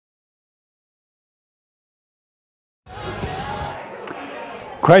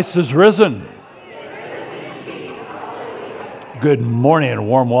Christ is risen. Good morning and a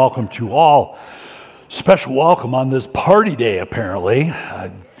warm welcome to all. Special welcome on this party day, apparently.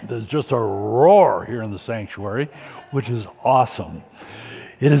 There's just a roar here in the sanctuary, which is awesome.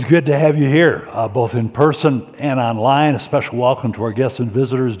 It is good to have you here, both in person and online. A special welcome to our guests and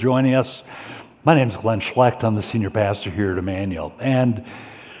visitors joining us. My name is Glenn Schlecht. I'm the senior pastor here at Emmanuel. And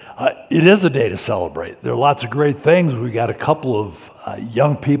it is a day to celebrate. There are lots of great things. We got a couple of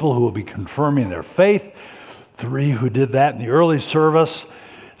young people who will be confirming their faith, 3 who did that in the early service.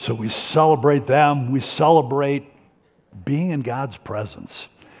 So we celebrate them. We celebrate being in God's presence.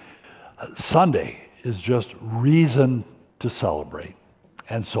 Sunday is just reason to celebrate.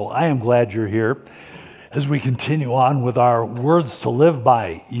 And so I am glad you're here as we continue on with our Words to Live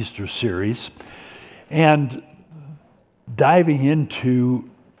By Easter series and diving into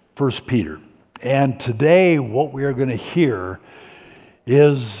 1 Peter. And today what we are going to hear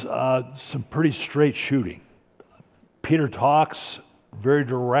is some pretty straight shooting. Peter talks very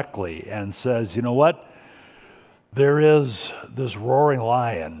directly and says, you know what? There is this roaring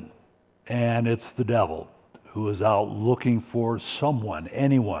lion, and it's the devil who is out looking for someone,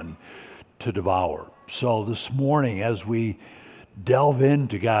 anyone, to devour. So this morning, as we delve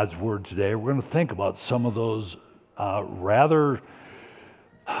into God's Word today, we're going to think about some of those rather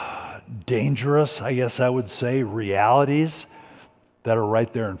dangerous, I guess I would say, realities that are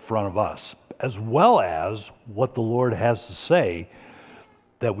right there in front of us, as well as what the Lord has to say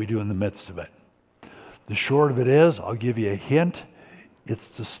that we do in the midst of it. The short of it is, I'll give you a hint, it's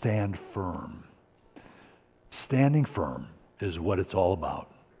to stand firm. Standing firm is what it's all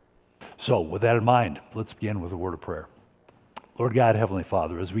about. So with that in mind, let's begin with a word of prayer. Lord God, Heavenly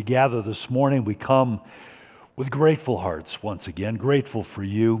Father, as we gather this morning, we come with grateful hearts once again, grateful for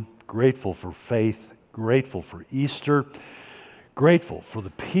you, grateful for faith, grateful for Easter, grateful for the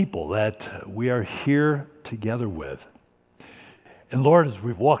people that we are here together with. And Lord, as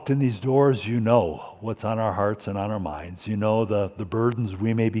we've walked in these doors, you know what's on our hearts and on our minds. You know the burdens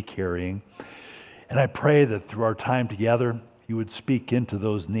we may be carrying. And I pray that through our time together, you would speak into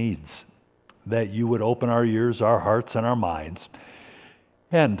those needs, that you would open our ears, our hearts, and our minds,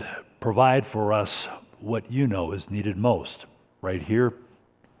 and provide for us what you know is needed most, right here,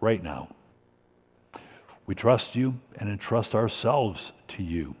 right now. We trust you and entrust ourselves to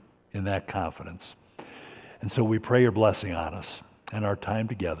you in that confidence. And so we pray your blessing on us and our time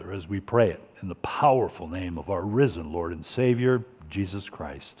together as we pray it in the powerful name of our risen Lord and Savior, Jesus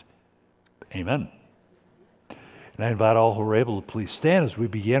Christ. Amen. And I invite all who are able to please stand as we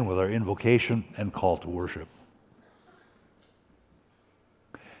begin with our invocation and call to worship.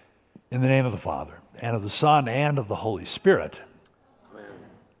 In the name of the Father, and of the Son, and of the Holy Spirit, amen.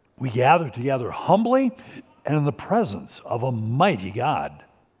 We gather together humbly and in the presence of a mighty God.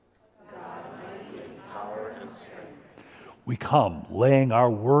 God mighty in power and strength. We come laying our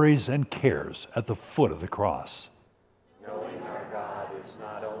worries and cares at the foot of the cross. Knowing our God is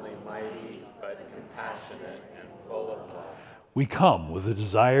not only mighty, but compassionate and full of love. We come with a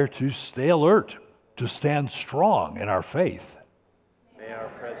desire to stay alert, to stand strong in our faith. May our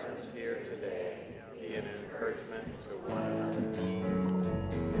presence here today be an encouragement to one another.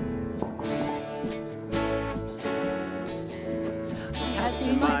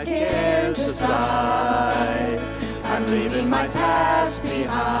 Casting my cares aside, I'm leaving my past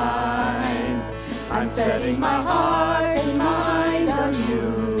behind. I'm setting my heart and mind on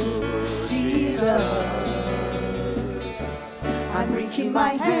you, Jesus. I'm reaching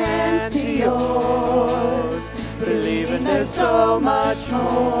my hands to yours, believing there's so much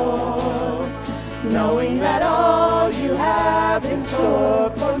more, knowing that all you have in store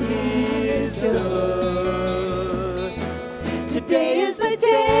for me is good. Today is the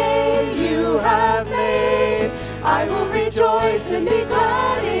day you have made. I will rejoice and be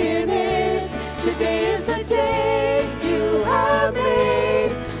glad in it. Today is the day you have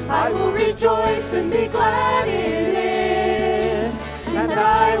made. I will rejoice and be glad in it. And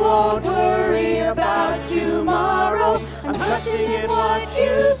I won't worry about tomorrow. I'm trusting in what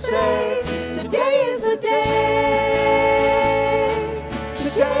you say. Today is the day.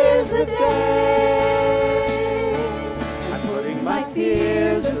 Today is the day. I'm putting my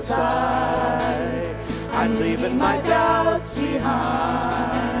fears aside. I'm leaving my doubts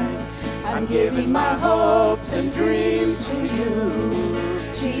behind. I'm giving my hopes and dreams to you,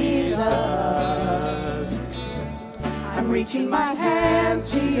 Jesus. I'm reaching my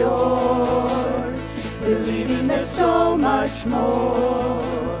hands to yours, believing there's so much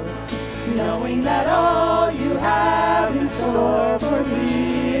more, knowing that all you have in store for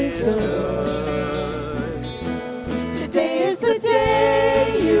me is good. Today is the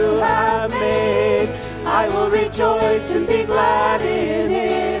day rejoice and be glad in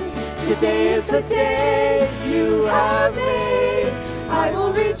it. Today is the day you have made. I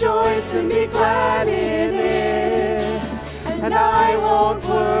will rejoice and be glad in it. And I won't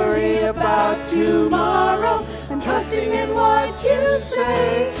worry about tomorrow. I'm trusting in what you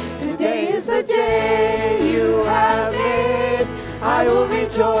say. Today is the day you have made. I will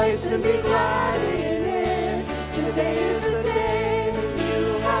rejoice and be glad in it. Today is the day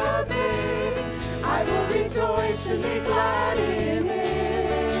you have made. I will rejoice and be glad in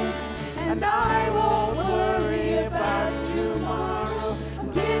it. And I won't worry about tomorrow. I'm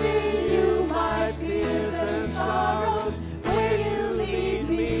giving you my fears and sorrows. Where you lead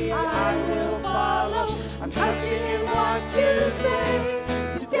me, I will follow. I'm trusting in what you say.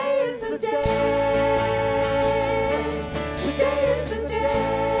 Today is the day. Today is the day.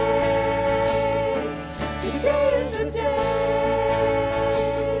 Today is the day.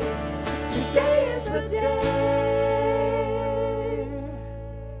 Today is the day.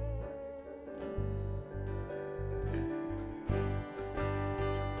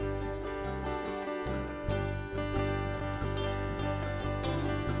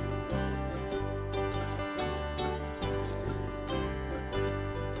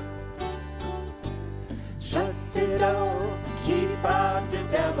 Shut the door, keep out the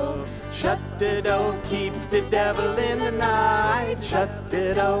devil. Shut the door, keep the devil in the night. Shut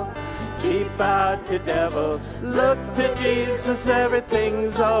the door, keep out the devil. Look to Jesus,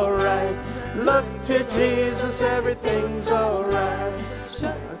 everything's alright. Look to Jesus, everything's alright.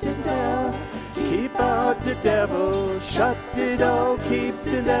 Shut the door, keep out the devil. Shut the door, keep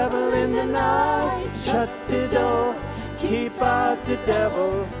the devil in the night. Shut the door, keep out the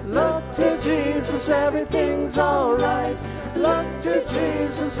devil. Look to Jesus, everything's alright. Look to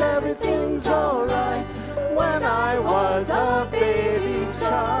Jesus, everything's alright. When I was a baby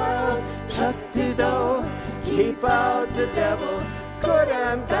child, shut the door, keep out the devil. Good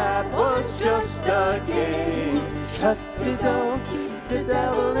and bad was just a game. Shut the door, keep the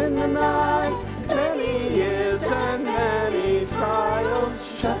devil in the night. Many years and many trials.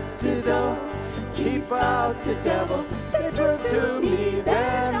 Shut the door, keep out the devil. They prove to me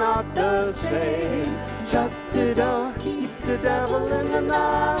they're not the same. Shut the door, keep the devil in the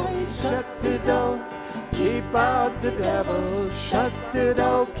night. Shut the door, keep out the devil. Shut the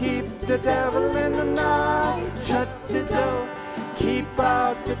door, keep the devil in the night. Shut the door, keep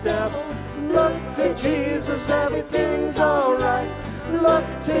out the devil. Look to Jesus, everything's alright. Look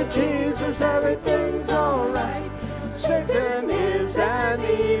to Jesus, everything's alright. Satan is an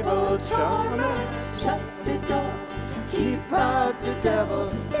evil charmer. Shut the door, keep out the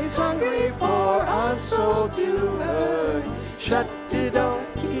devil. He's hungry for a soul to hurt. Shut the door,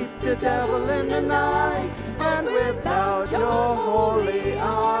 keep the devil in the night. And without your holy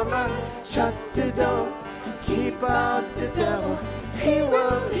armor, shut the door, keep out the devil. He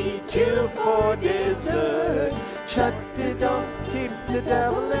will eat you for dessert. Shut the door, keep the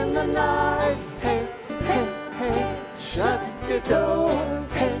devil in the night. Hey, hey, hey, shut the door.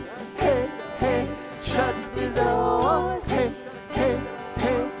 Hey, hey, hey, shut the door. Hey, hey,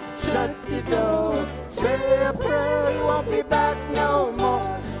 hey, shut the door. Say a prayer, you won't be back no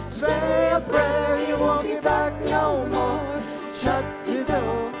more. Say a prayer, you won't be back no more. Shut the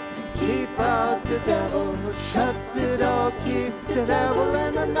door, keep out the devil. Shut the door, keep the devil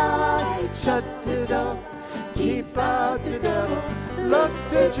in the night. Shut the door, keep out the devil. Look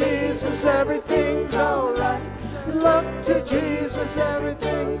to Jesus, everything's alright. Look to Jesus,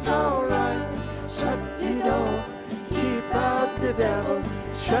 everything's alright. Shut the door, keep out the devil.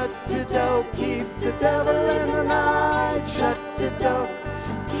 Shut the door, keep the devil in the night. Shut the door,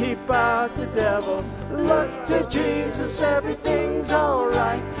 keep out the devil. Look to Jesus, everything's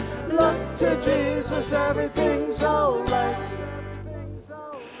alright. Look to Jesus, everything's alright.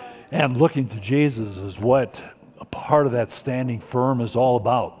 And looking to Jesus is what a part of that standing firm is all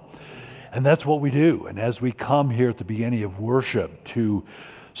about. And that's what we do. And as we come here at the beginning of worship to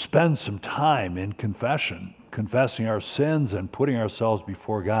spend some time in confession, confessing our sins and putting ourselves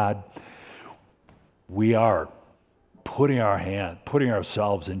before God, we are putting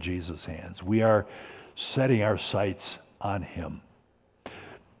ourselves in Jesus' hands. We are setting our sights on Him.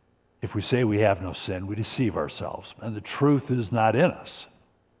 If we say we have no sin, we deceive ourselves, and the truth is not in us.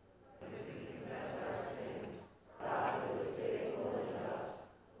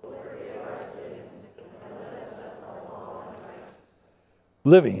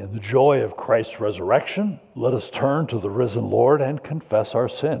 Living in the joy of Christ's resurrection, let us turn to the risen Lord and confess our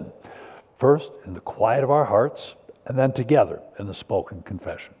sin, first in the quiet of our hearts, and then together in the spoken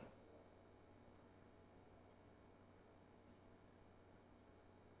confession.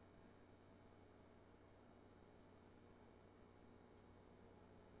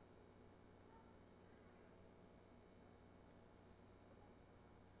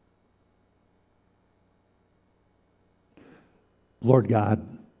 Lord God,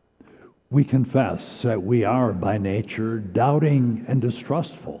 we confess that we are by nature doubting and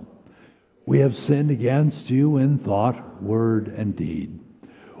distrustful. We have sinned against you in thought, word, and deed.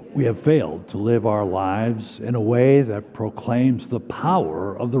 We have failed to live our lives in a way that proclaims the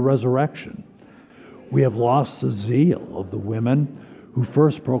power of the resurrection. We have lost the zeal of the women who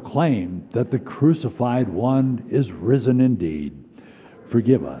first proclaimed that the crucified one is risen indeed.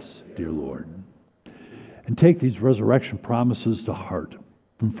 Forgive us, dear Lord. And take these resurrection promises to heart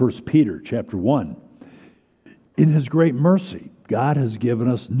from 1 Peter chapter 1. In his great mercy, God has given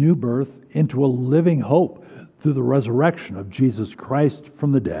us new birth into a living hope through the resurrection of Jesus Christ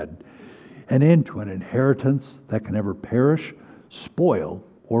from the dead, and into an inheritance that can never perish, spoil,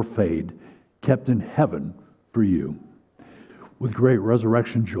 or fade, kept in heaven for you. With great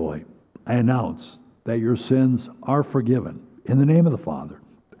resurrection joy, I announce that your sins are forgiven in the name of the Father,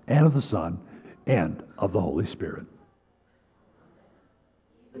 and of the Son, and of the Holy Spirit.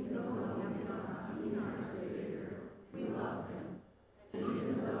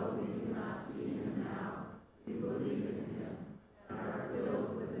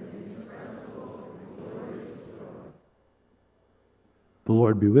 The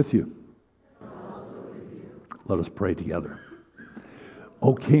Lord be with you. Let us pray together.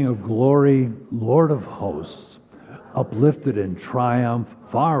 O King of glory, Lord of hosts, uplifted in triumph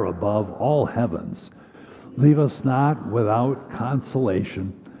far above all heavens, leave us not without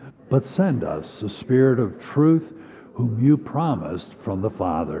consolation, but send us the Spirit of truth, whom you promised from the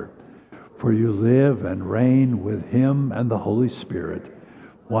Father. For you live and reign with him and the Holy Spirit,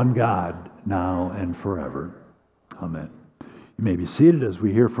 one God, now and forever. Amen. You may be seated as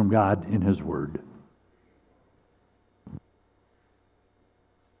we hear from God in his word.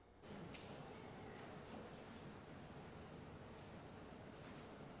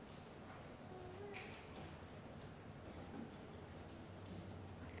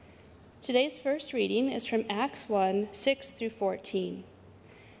 Today's first reading is from Acts 1, 6 through 14.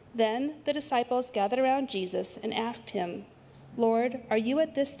 Then the disciples gathered around Jesus and asked him, "Lord, are you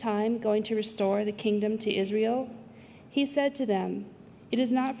at this time going to restore the kingdom to Israel?" He said to them, "It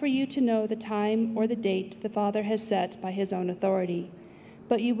is not for you to know the time or the date the Father has set by his own authority,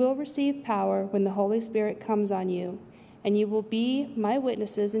 but you will receive power when the Holy Spirit comes on you, and you will be my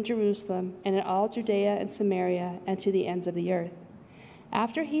witnesses in Jerusalem and in all Judea and Samaria and to the ends of the earth."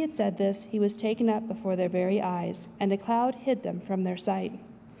 After he had said this, he was taken up before their very eyes, and a cloud hid them from their sight.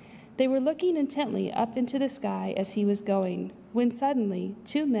 They were looking intently up into the sky as he was going, when suddenly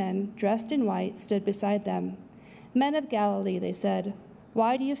 2 men dressed in white stood beside them. "Men of Galilee," they said,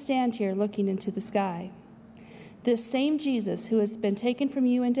 "why do you stand here looking into the sky? This same Jesus who has been taken from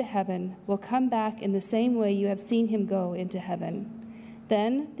you into heaven will come back in the same way you have seen him go into heaven."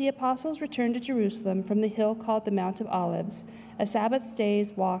 Then the apostles returned to Jerusalem from the hill called the Mount of Olives, a Sabbath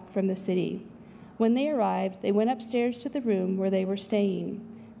day's walk from the city. When they arrived, they went upstairs to the room where they were staying.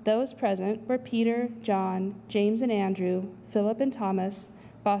 Those present were Peter, John, James and Andrew, Philip and Thomas,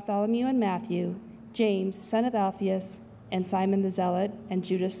 Bartholomew and Matthew, James, son of Alphaeus, and Simon the Zealot, and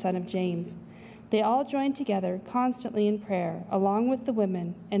Judas, son of James. They all joined together constantly in prayer, along with the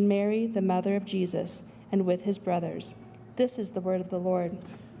women, and Mary, the mother of Jesus, and with his brothers. This is the word of the Lord.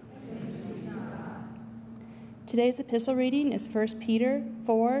 Today's epistle reading is 1 Peter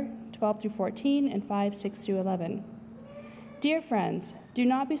 4, 12 through 14, and 5, 6 through 11. Dear friends, do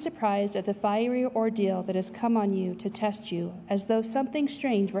not be surprised at the fiery ordeal that has come on you to test you, as though something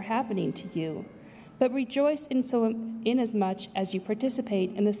strange were happening to you. But rejoice inasmuch as you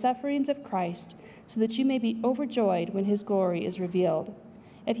participate in the sufferings of Christ, so that you may be overjoyed when his glory is revealed.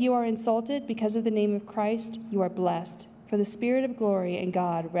 If you are insulted because of the name of Christ, you are blessed, for the Spirit of glory and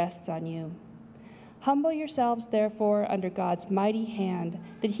God rests on you. Humble yourselves, therefore, under God's mighty hand,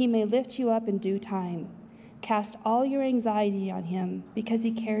 that he may lift you up in due time. Cast all your anxiety on him, because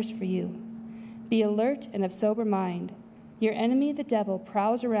he cares for you. Be alert and of sober mind. Your enemy, the devil,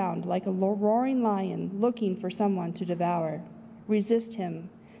 prowls around like a roaring lion, looking for someone to devour. Resist him.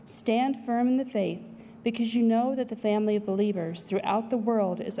 Stand firm in the faith, because you know that the family of believers throughout the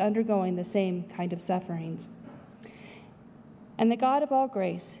world is undergoing the same kind of sufferings. And the God of all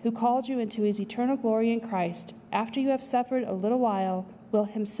grace, who called you into his eternal glory in Christ, after you have suffered a little while, will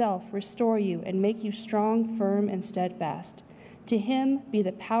himself restore you and make you strong, firm, and steadfast. To him be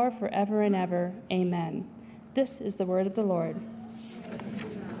the power forever and ever. Amen. This is the word of the Lord.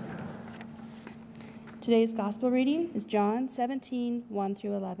 Today's gospel reading is John 17, 1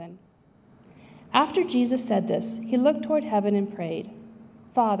 through 11. After Jesus said this, he looked toward heaven and prayed,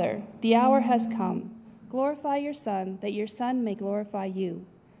 "Father, the hour has come. Glorify your Son, that your Son may glorify you.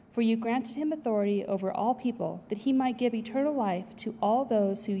 For you granted him authority over all people, that he might give eternal life to all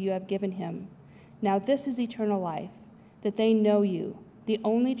those who you have given him. Now this is eternal life, that they know you, the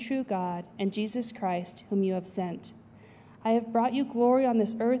only true God, and Jesus Christ, whom you have sent. I have brought you glory on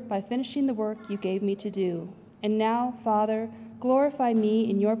this earth by finishing the work you gave me to do. And now, Father, glorify me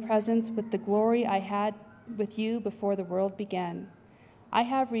in your presence with the glory I had with you before the world began. I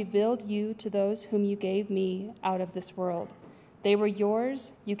have revealed you to those whom you gave me out of this world. They were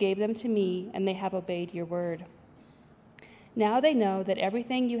yours, you gave them to me, and they have obeyed your word. Now they know that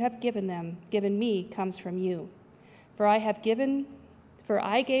everything you have given me, comes from you. For I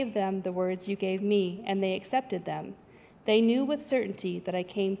gave them the words you gave me, and they accepted them. They knew with certainty that I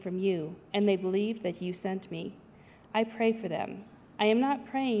came from you, and they believed that you sent me. I pray for them. I am not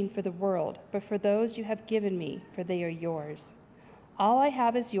praying for the world, but for those you have given me, for they are yours. All I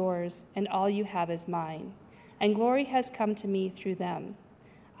have is yours, and all you have is mine, and glory has come to me through them.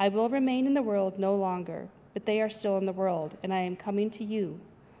 I will remain in the world no longer, but they are still in the world, and I am coming to you.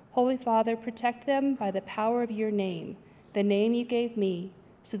 Holy Father, protect them by the power of your name, the name you gave me,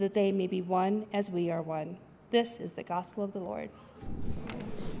 so that they may be one as we are one. This is the gospel of the Lord.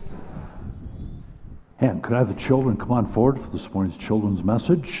 And could I have the children come on forward for this morning's children's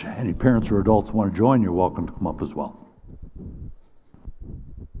message? Any parents or adults who want to join, you're welcome to come up as well.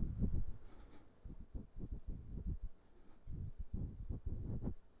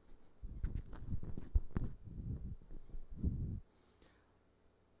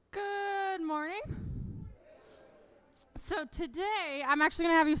 Good morning. So today, I'm actually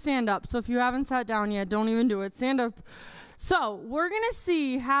going to have you stand up. So if you haven't sat down yet, don't even do it. Stand up. So we're going to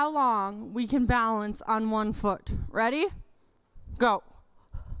see how long we can balance on one foot. Ready? Go.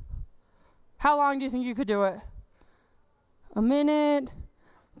 How long do you think you could do it? A minute?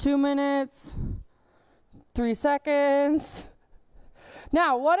 2 minutes? 3 seconds?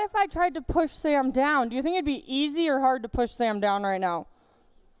 Now, what if I tried to push Sam down? Do you think it'd be easy or hard to push Sam down right now?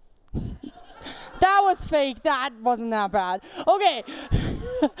 That was fake. That wasn't that bad. Okay.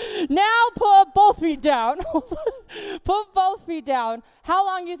 Now put both feet down. Put both feet down. How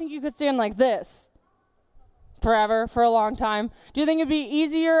long do you think you could stand like this? Forever? For a long time? Do you think it'd be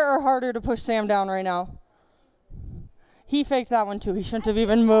easier or harder to push Sam down right now? He faked that one too. He shouldn't have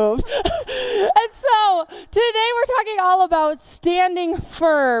even moved. And so today we're talking all about standing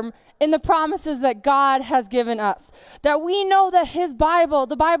firm in the promises that God has given us. That we know that His Bible,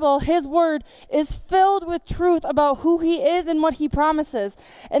 the Bible, His Word, is filled with truth about who He is and what He promises.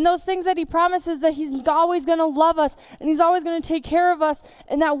 And those things that He promises, that He's always going to love us and He's always going to take care of us,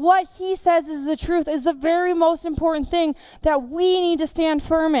 and that what He says is the truth is the very most important thing that we need to stand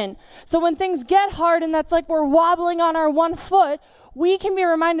firm in. So when things get hard and that's like we're wobbling on our one foot, we can be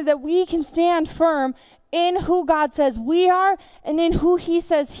reminded that we can stand firm in who God says we are and in who He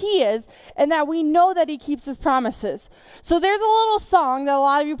says He is, and that we know that He keeps His promises. So there's a little song that a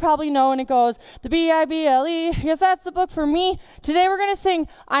lot of you probably know, and it goes, the B-I-B-L-E, yes, that's the book for me. Today we're going to sing,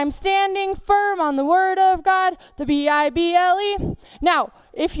 I'm standing firm on the Word of God, the B-I-B-L-E. Now,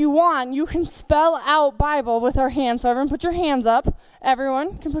 if you want, you can spell out Bible with our hands. So everyone put your hands up.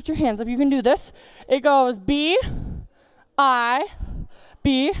 Everyone can put your hands up. You can do this. It goes B-I-B-L-E.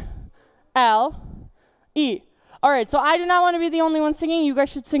 All right, so I do not want to be the only one singing. You guys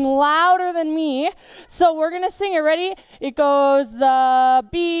should sing louder than me. So we're going to sing it. Ready? It goes the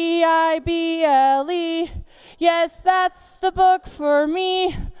B-I-B-L-E. Yes, that's the book for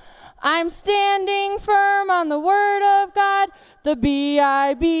me. I'm standing firm on the Word of God. The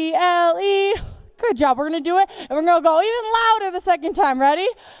B-I-B-L-E. Good job. We're going to do it, and we're going to go even louder the second time. Ready?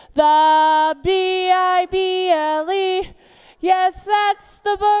 The B-I-B-L-E. Yes, that's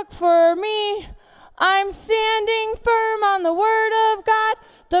the book for me. I'm standing firm on the Word of God,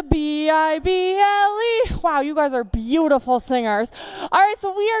 the B-I-B-L-E. Wow, you guys are beautiful singers. All right,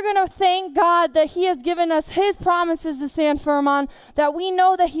 so we are going to thank God that He has given us His promises to stand firm on, that we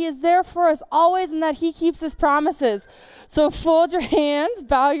know that He is there for us always and that He keeps His promises. So fold your hands,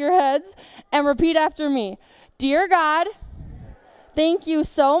 bow your heads, and repeat after me. Dear God, thank you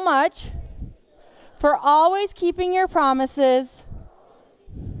so much for always keeping your promises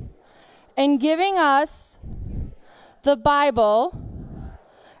and giving us the Bible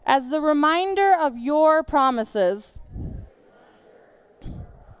as the reminder of your promises.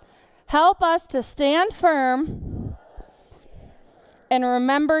 Help us to stand firm and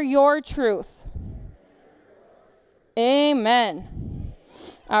remember your truth. Amen.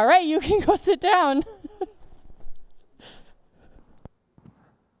 All right, you can go sit down.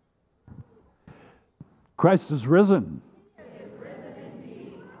 Christ is risen.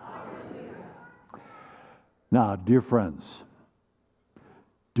 Now, dear friends,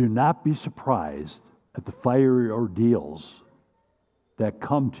 Do not be surprised at the fiery ordeals that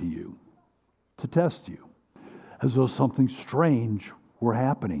come to you to test you, as though something strange were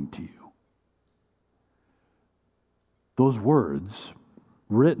happening to you. Those words,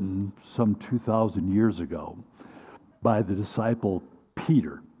 written some 2,000 years ago by the disciple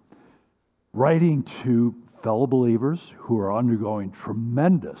Peter, writing to fellow believers who are undergoing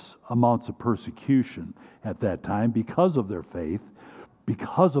tremendous amounts of persecution at that time because of their faith,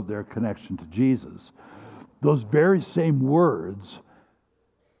 because of their connection to Jesus. Those very same words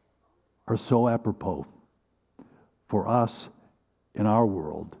are so apropos for us in our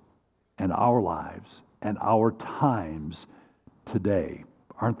world and our lives and our times today,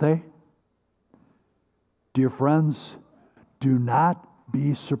 aren't they? Dear friends, do not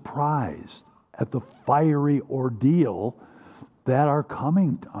be surprised at the fiery ordeal that are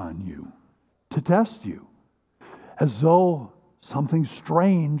coming on you to test you, as though something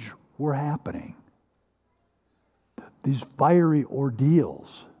strange were happening. These fiery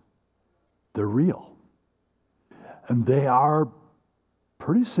ordeals, they're real. And they are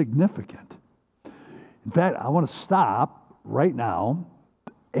pretty significant. In fact, I want to stop right now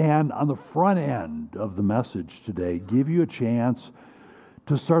and on the front end of the message today, give you a chance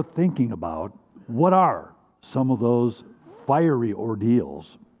to start thinking about what are some of those fiery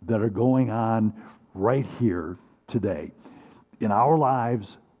ordeals that are going on right here today in our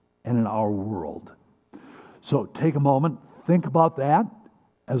lives and in our world. So take a moment, think about that.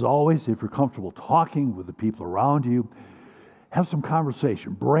 As always, if you're comfortable talking with the people around you, have some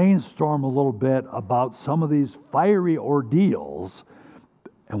conversation. Brainstorm a little bit about some of these fiery ordeals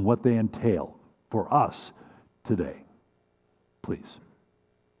and what they entail for us today. Please.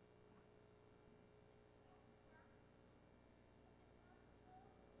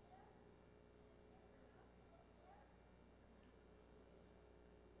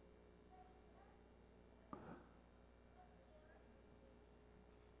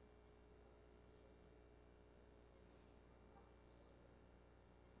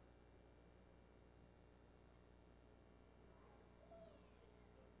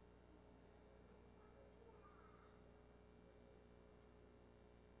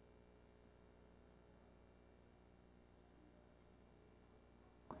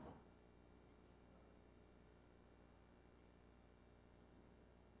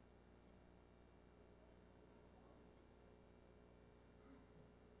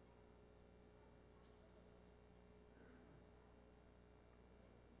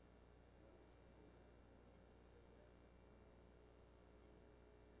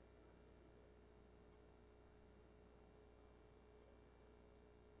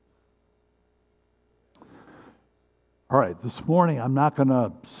 All right, this morning I'm not going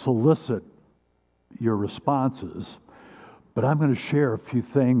to solicit your responses, but I'm going to share a few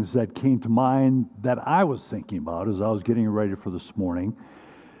things that came to mind that I was thinking about as I was getting ready for this morning.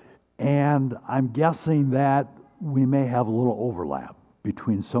 And I'm guessing that we may have a little overlap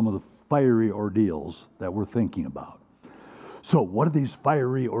between some of the fiery ordeals that we're thinking about. So what are these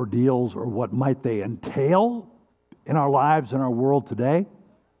fiery ordeals, or what might they entail in our lives and our world today?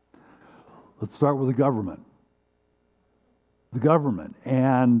 Let's start with the government. The government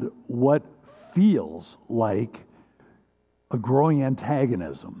and what feels like a growing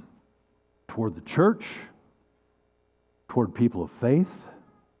antagonism toward the church, toward people of faith,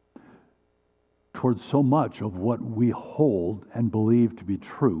 toward so much of what we hold and believe to be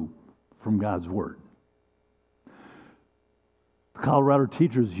true from God's Word. The Colorado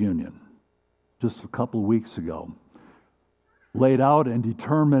Teachers Union, just a couple of weeks ago, laid out and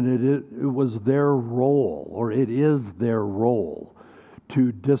determined it was their role, or it is their role,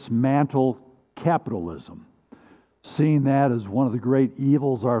 to dismantle capitalism, seeing that as one of the great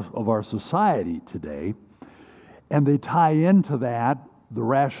evils of our society today. And they tie into that the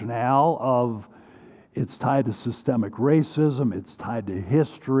rationale of it's tied to systemic racism, it's tied to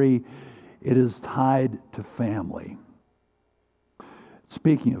history, it is tied to family.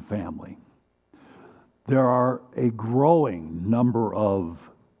 Speaking of family, there are a growing number of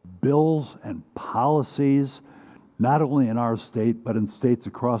bills and policies, not only in our state, but in states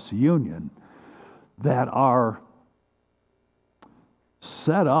across the union, that are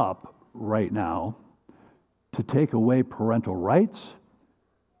set up right now to take away parental rights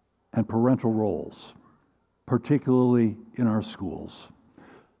and parental roles, particularly in our schools,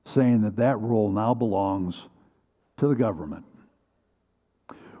 saying that that role now belongs to the government.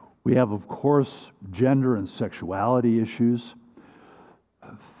 We have, of course, gender and sexuality issues.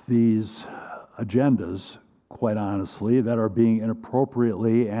 These agendas, quite honestly, that are being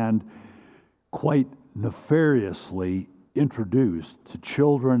inappropriately and quite nefariously introduced to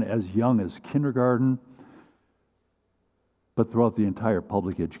children as young as kindergarten, but throughout the entire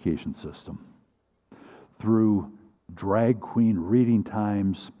public education system, through drag queen reading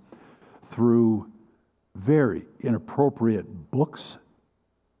times, through very inappropriate books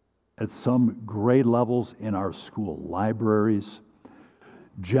at some grade levels in our school libraries,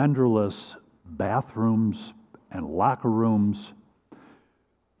 genderless bathrooms and locker rooms,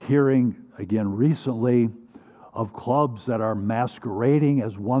 hearing again recently of clubs that are masquerading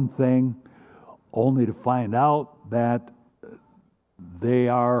as one thing, only to find out that they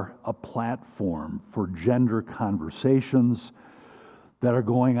are a platform for gender conversations that are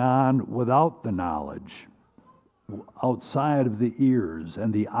going on without the knowledge, outside of the ears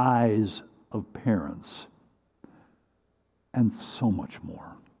and the eyes of parents, and so much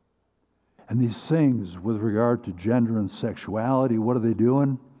more. And these things with regard to gender and sexuality, what are they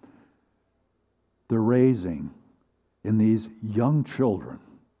doing? They're raising in these young children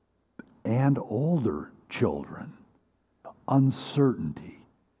and older children uncertainty,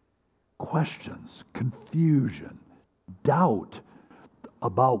 questions, confusion, doubt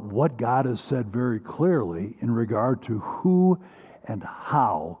about what God has said very clearly in regard to who and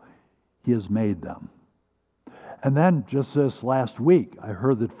how He has made them. And then just this last week, I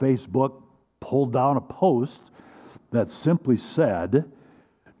heard that Facebook pulled down a post that simply said,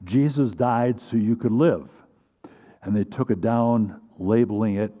 Jesus died so you could live. And they took it down,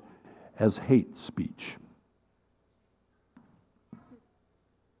 labeling it as hate speech.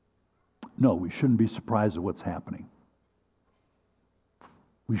 No, we shouldn't be surprised at what's happening.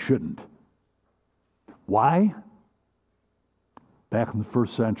 We shouldn't. Why? Back in the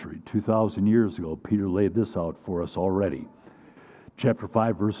first century, 2,000 years ago, Peter laid this out for us already. Chapter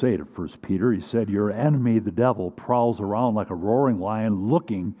 5, verse 8 of 1 Peter, he said, your enemy, the devil, prowls around like a roaring lion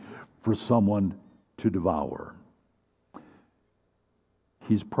looking for someone to devour.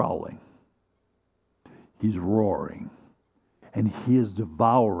 He's prowling. He's roaring. And he is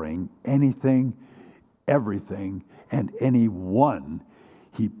devouring anything, everything, and anyone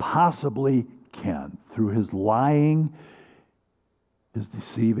he possibly can through his lying, his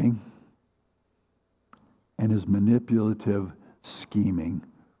deceiving, and his manipulative, scheming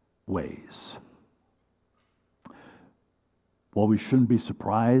ways. While we shouldn't be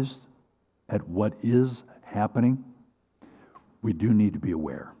surprised at what is happening, we do need to be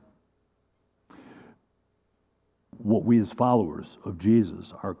aware. What we as followers of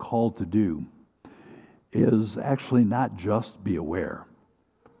Jesus are called to do is actually not just be aware,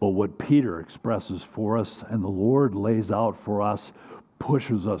 but what Peter expresses for us and the Lord lays out for us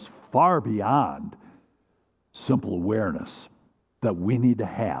pushes us far beyond simple awareness that we need to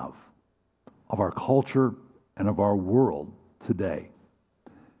have of our culture and of our world today.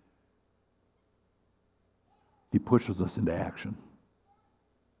 He pushes us into action.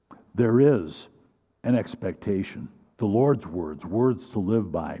 There is an expectation. The Lord's words, words to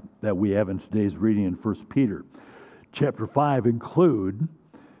live by, that we have in today's reading in 1 Peter. Chapter 5 include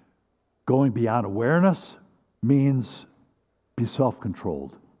going beyond awareness means be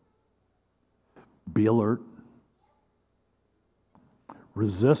self-controlled. Be alert.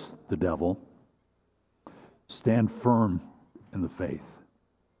 Resist the devil. Stand firm in the faith.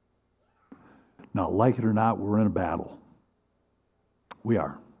 Now, like it or not, we're in a battle. We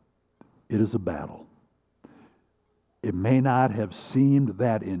are. It is a battle. It may not have seemed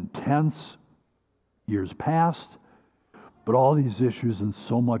that intense years past, but all these issues and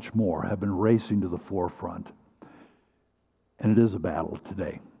so much more have been racing to the forefront. And it is a battle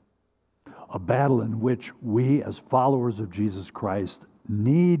today. A battle in which we, as followers of Jesus Christ,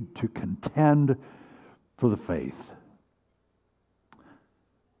 need to contend for the faith.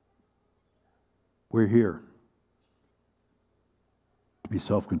 We're here to be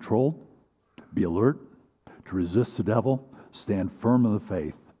self-controlled, be alert, to resist the devil, stand firm in the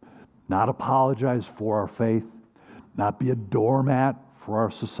faith, not apologize for our faith, not be a doormat for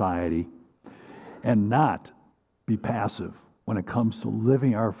our society, and not be passive when it comes to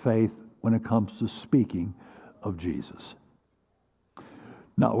living our faith, when it comes to speaking of Jesus.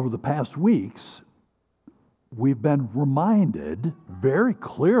 Now, over the past weeks, we've been reminded very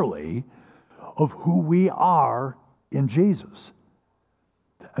clearly of who we are in Jesus.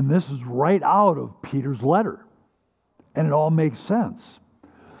 And this is right out of Peter's letter. And it all makes sense.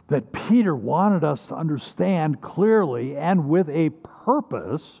 That Peter wanted us to understand clearly and with a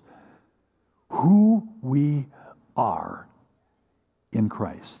purpose who we are in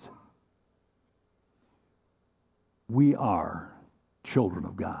Christ. We are children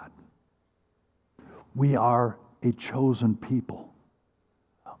of God. We are a chosen people,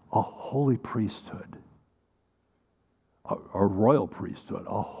 a holy priesthood, a royal priesthood,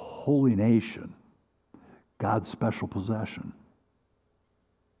 a holy nation, God's special possession.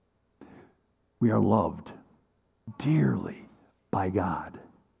 We are loved dearly by God.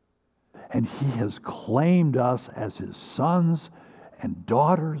 And he has claimed us as his sons and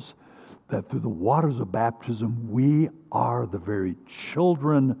daughters, that through the waters of baptism, we are the very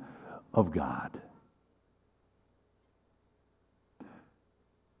children of God.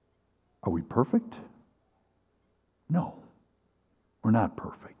 Are we perfect? No, we're not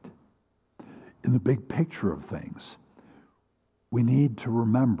perfect. In the big picture of things, we need to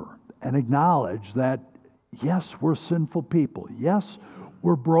remember and acknowledge that, yes, we're sinful people. Yes,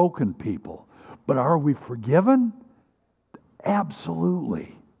 we're broken people. But are we forgiven?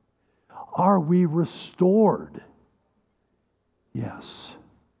 Absolutely. Are we restored? Yes.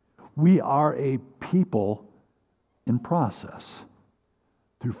 We are a people in process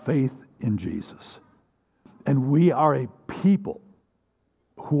through faith in Jesus. And we are a people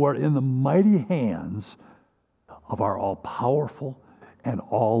who are in the mighty hands of our all-powerful and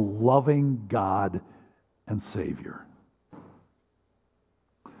all-loving God and Savior.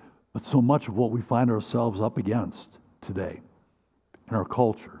 But so much of what we find ourselves up against today, in our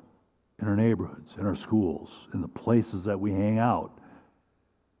culture, in our neighborhoods, in our schools, in the places that we hang out,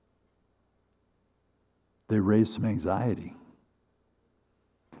 they raise some anxiety.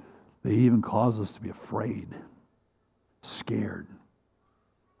 They even cause us to be afraid, scared,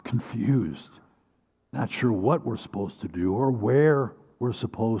 confused, not sure what we're supposed to do or where we're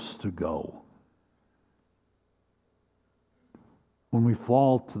supposed to go. When we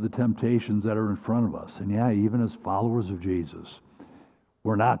fall to the temptations that are in front of us, and yeah, even as followers of Jesus,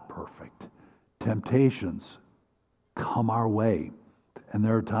 we're not perfect. Temptations come our way, and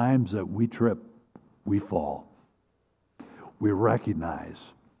there are times that we trip, we fall. We recognize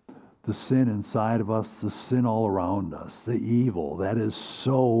the sin inside of us, the sin all around us, the evil that is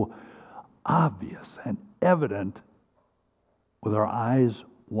so obvious and evident with our eyes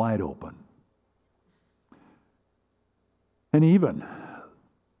wide open. And even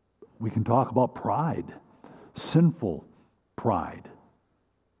we can talk about pride, sinful pride.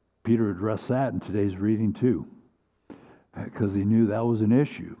 Peter addressed that in today's reading too, because he knew that was an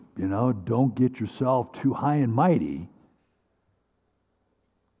issue. You know, don't get yourself too high and mighty.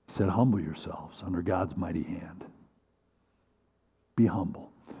 He said, humble yourselves under God's mighty hand. Be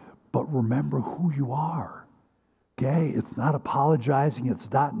humble. But remember who you are. Okay? It's not apologizing. It's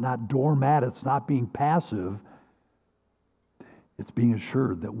not doormat. It's not being passive. It's being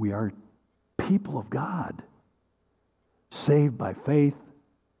assured that we are people of God, saved by faith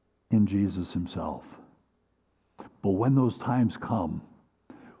in Jesus himself. But when those times come,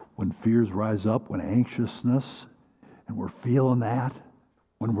 when fears rise up, when anxiousness, and we're feeling that,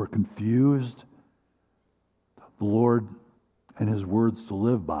 when we're confused, the Lord and his words to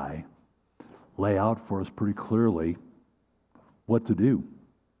live by lay out for us pretty clearly what to do.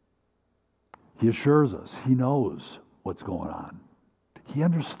 He assures us he knows what's going on. He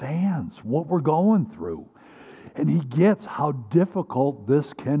understands what we're going through. And he gets how difficult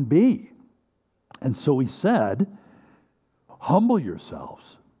this can be. And so he said, humble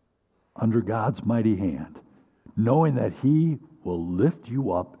yourselves under God's mighty hand, knowing that he will lift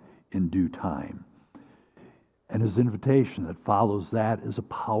you up in due time. And his invitation that follows that is a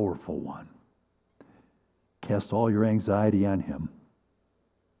powerful one. Cast all your anxiety on him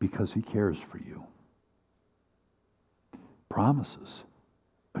because he cares for you. Promises,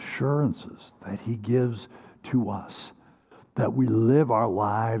 assurances that he gives to us, that we live our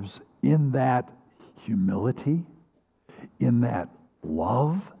lives in that humility, in that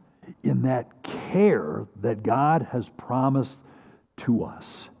love, in that care that God has promised to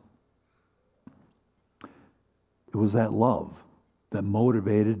us. It was that love that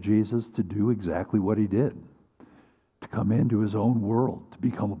motivated Jesus to do exactly what he did, to come into his own world, to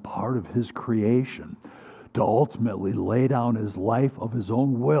become a part of his creation, to ultimately lay down his life of his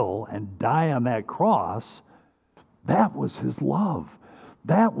own will and die on that cross. That was his love.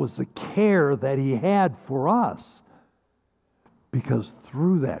 That was the care that he had for us. Because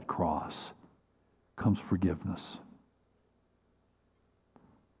through that cross comes forgiveness,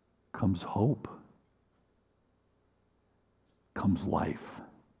 comes hope, comes life.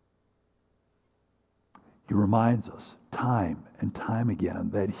 He reminds us time and time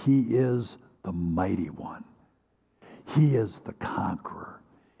again that he is the mighty one. He is the conqueror.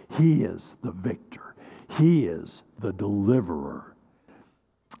 He is the victor. He is the deliverer.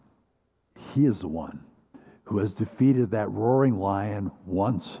 He is the one who has defeated that roaring lion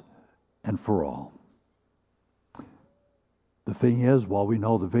once and for all. The thing is, while we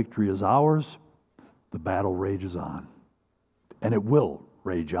know the victory is ours, the battle rages on. and it will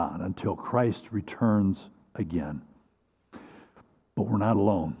rage on until Christ returns again. But we're not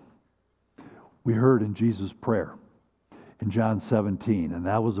alone. We heard in Jesus' prayer in John 17, and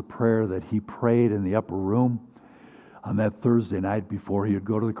that was a prayer that he prayed in the upper room on that Thursday night before he would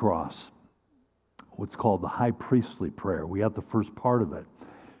go to the cross. What's called the high priestly prayer. We got the first part of it.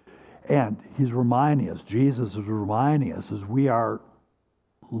 And he's reminding us, Jesus is reminding us as we are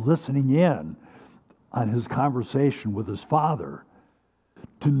listening in on his conversation with his Father,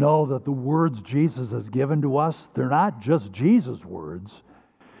 to know that the words Jesus has given to us, they're not just Jesus' words.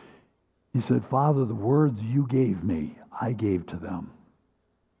 He said, Father, the words you gave me, I gave to them.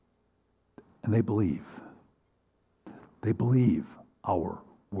 And they believe. They believe our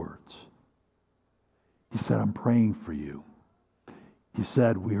words. He said, I'm praying for you. He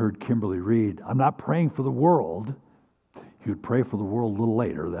said, we heard Kimberly read, I'm not praying for the world. He would pray for the world a little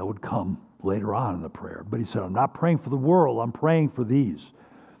later. That would come later on in the prayer. But he said, I'm not praying for the world. I'm praying for these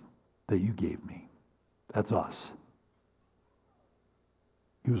that you gave me. That's us.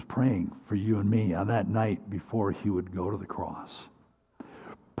 He was praying for you and me on that night before he would go to the cross.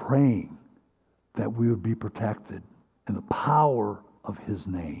 Praying that we would be protected in the power of his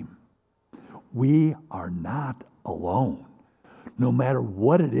name. We are not alone. No matter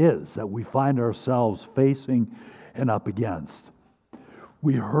what it is that we find ourselves facing and up against.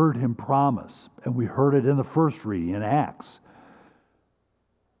 We heard him promise, and we heard it in the first reading in Acts,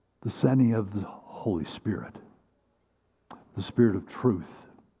 the sending of the Holy Spirit, the Spirit of truth.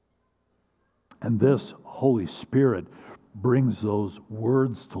 And this Holy Spirit brings those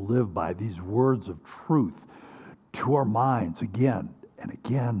words to live by, these words of truth, to our minds again and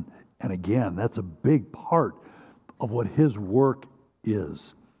again and again. That's a big part of what his work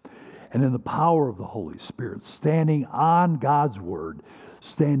is. And in the power of the Holy Spirit, standing on God's word,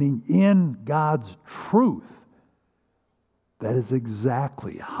 standing in God's truth, that is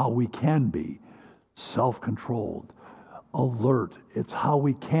exactly how we can be self-controlled, alert. It's how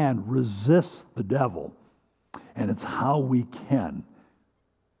we can resist the devil. And it's how we can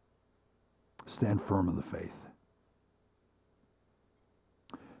stand firm in the faith.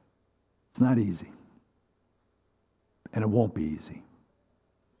 It's not easy. And it won't be easy.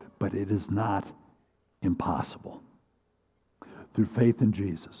 But it is not impossible. Through faith in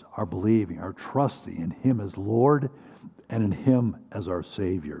Jesus, our believing, our trusting in him as Lord and in him as our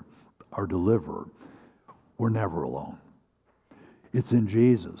Savior, our deliverer, we're never alone. It's in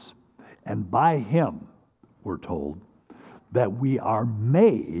Jesus. And by him, we're told, that we are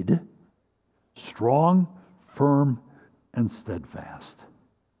made strong, firm, and steadfast.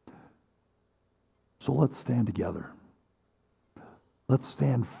 So let's stand together. Let's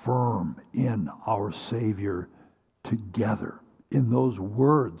stand firm in our Savior together, in those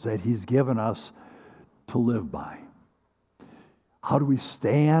words that he's given us to live by. How do we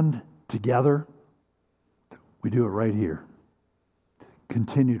stand together? We do it right here.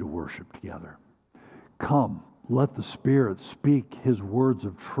 Continue to worship together. Come, let the Spirit speak his words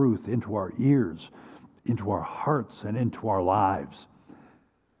of truth into our ears, into our hearts, and into our lives.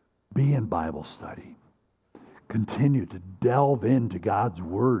 Be in Bible study. Continue to delve into God's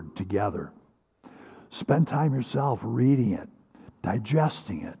word together. Spend time yourself reading it,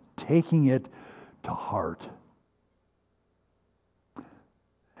 digesting it, taking it to heart.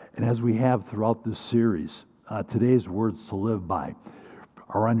 And as we have throughout this series, today's words to live by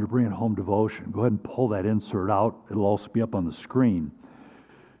are on your Bring It Home devotion. Go ahead and pull that insert out. It'll also be up on the screen.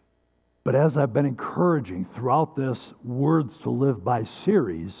 But as I've been encouraging throughout this Words to Live By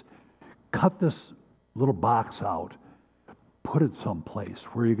series, cut this little box out, put it someplace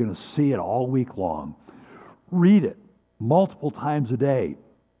where you're going to see it all week long. Read it multiple times a day.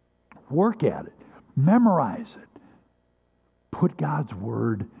 Work at it. Memorize it. Put God's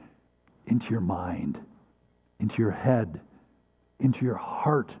word into your mind, into your head, into your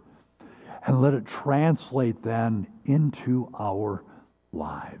heart, and let it translate then into our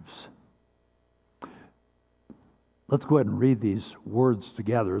lives. Let's go ahead and read these words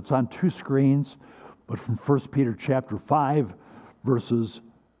together. It's on two screens, but from 1 Peter chapter 5, verses,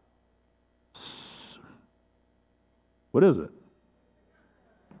 what is it?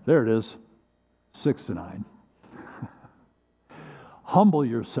 There it is, 6 to 9. Humble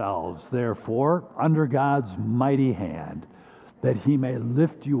yourselves, therefore, under God's mighty hand, that he may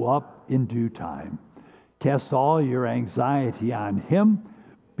lift you up in due time. Cast all your anxiety on him,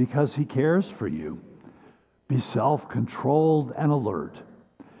 because he cares for you. Be self-controlled and alert.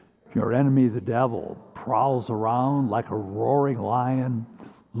 Your enemy, the devil, prowls around like a roaring lion,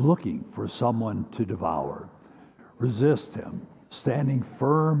 looking for someone to devour. Resist him, standing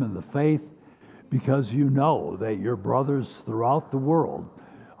firm in the faith, because you know that your brothers throughout the world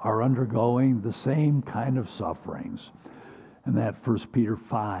are undergoing the same kind of sufferings. And that 1 Peter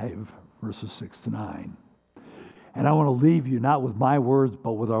 5, verses 6 to 9. And I want to leave you not with my words,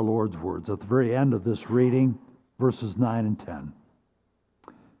 but with our Lord's words. At the very end of this reading, verses 9 and 10.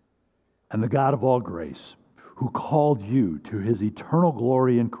 And the God of all grace, who called you to his eternal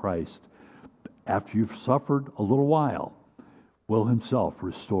glory in Christ, after you've suffered a little while, will himself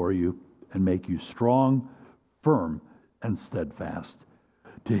restore you and make you strong, firm, and steadfast.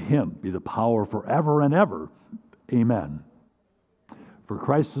 To him be the power forever and ever. Amen. For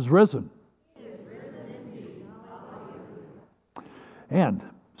Christ is risen. He is risen indeed. And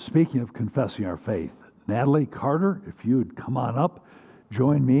speaking of confessing our faith, Natalie Carter, if you would come on up,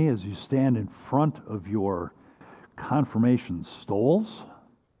 join me as you stand in front of your confirmation stoles.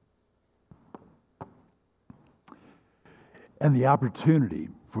 And the opportunity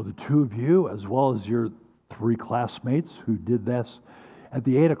for the two of you, as well as your three classmates who did this at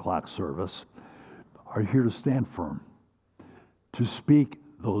the 8 o'clock service, are here to stand firm, to speak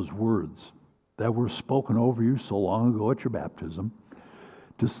those words that were spoken over you so long ago at your baptism,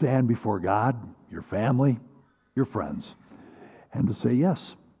 to stand before God, your family, your friends, and to say,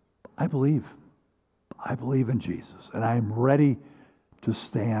 yes, I believe in Jesus, and I am ready to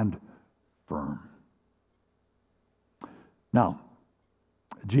stand firm. Now,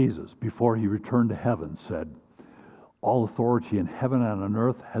 Jesus, before he returned to heaven, said, all authority in heaven and on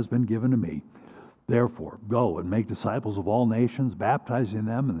earth has been given to me. Therefore, go and make disciples of all nations, baptizing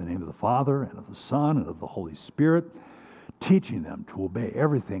them in the name of the Father, and of the Son, and of the Holy Spirit, teaching them to obey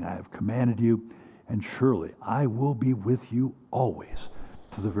everything I have commanded you, and surely I will be with you always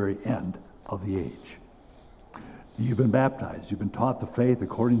to the very end of the age. You've been baptized. You've been taught the faith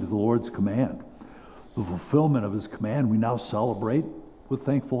according to the Lord's command. The fulfillment of his command we now celebrate with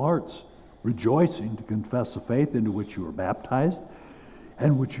thankful hearts, rejoicing to confess the faith into which you were baptized,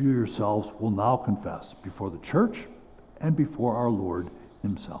 and which you yourselves will now confess before the church and before our Lord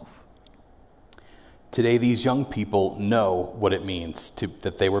himself. Today, these young people know what it means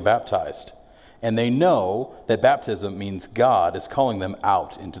that they were baptized. And they know that baptism means God is calling them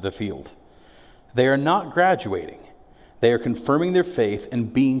out into the field. They are not graduating. They are confirming their faith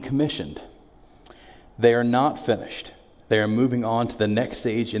and being commissioned. They are not finished. They are moving on to the next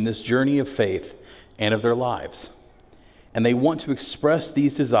stage in this journey of faith and of their lives. And they want to express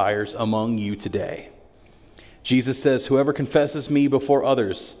these desires among you today. Jesus says, whoever confesses me before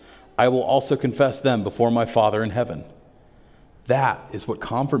others, I will also confess them before my Father in heaven. That is what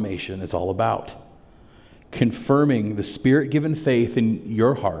confirmation is all about. Confirming the Spirit-given faith in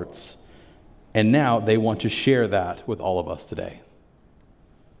your hearts. And now they want to share that with all of us today.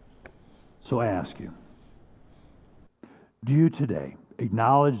 So I ask you, do you today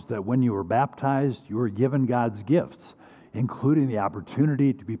acknowledge that when you were baptized, you were given God's gifts, including the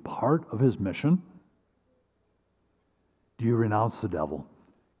opportunity to be part of his mission? Do you renounce the devil,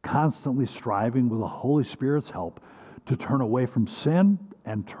 constantly striving with the Holy Spirit's help to turn away from sin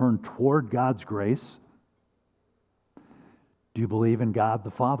and turn toward God's grace? Do you believe in God the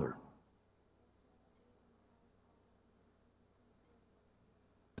Father?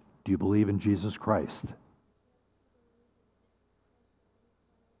 Do you believe in Jesus Christ?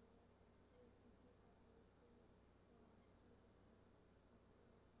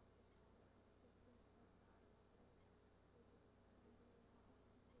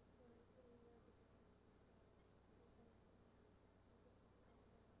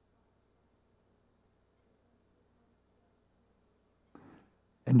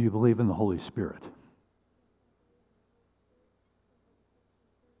 And do you believe in the Holy Spirit?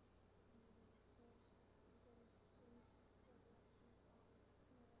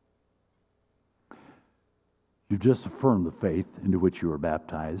 You've just affirmed the faith into which you were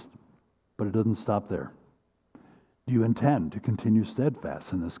baptized, but it doesn't stop there. Do you intend to continue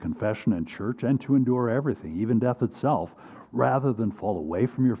steadfast in this confession in church and to endure everything, even death itself, rather than fall away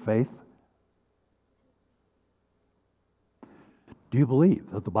from your faith? Do you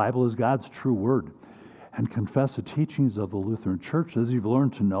believe that the Bible is God's true word and confess the teachings of the Lutheran Church as you've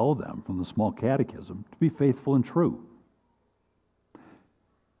learned to know them from the small catechism to be faithful and true?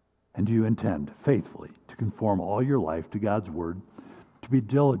 And do you intend faithfully to conform all your life to God's word, to be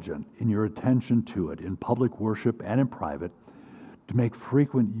diligent in your attention to it in public worship and in private, to make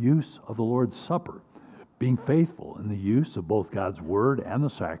frequent use of the Lord's Supper, being faithful in the use of both God's word and the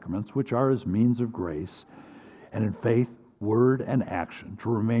sacraments, which are his means of grace, and in faith, word, and action, to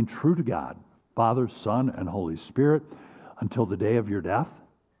remain true to God, Father, Son, and Holy Spirit, until the day of your death?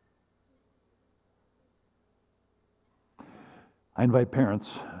 I invite parents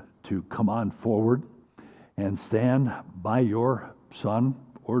to come on forward and stand by your son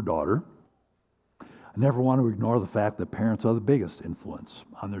or daughter. I never want to ignore the fact that parents are the biggest influence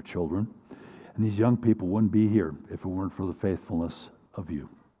on their children, and these young people wouldn't be here if it weren't for the faithfulness of you.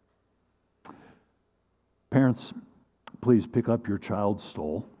 Parents, please pick up your child's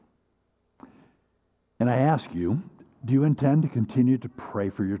stole. And I ask you, do you intend to continue to pray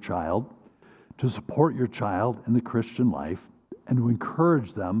for your child, to support your child in the Christian life, and to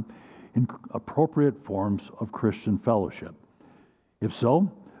encourage them in appropriate forms of Christian fellowship? If so,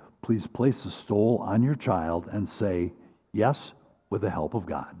 please place the stole on your child and say, yes, with the help of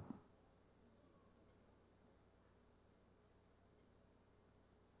God.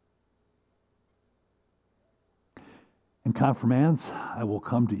 And confirmands, I will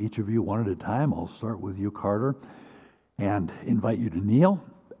come to each of you one at a time. I'll start with you, Carter, and invite you to kneel,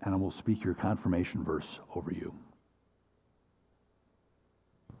 and I will speak your confirmation verse over you.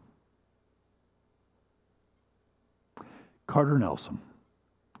 Carter Nelson,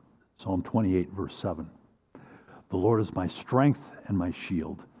 Psalm 28, verse 7. The Lord is my strength and my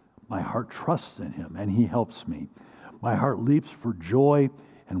shield. My heart trusts in him, and he helps me. My heart leaps for joy,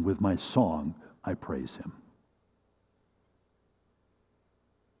 and with my song I praise him.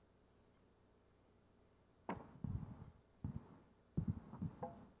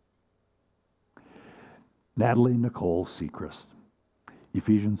 Natalie Nicole Sechrist,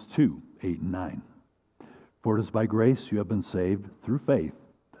 Ephesians 2, 8 and 9. For it is by grace you have been saved through faith,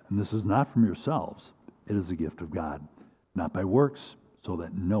 and this is not from yourselves. It is a gift of God, not by works, so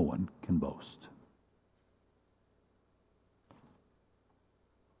that no one can boast.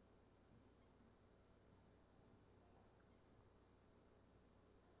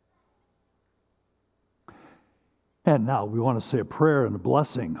 And now we want to say a prayer and a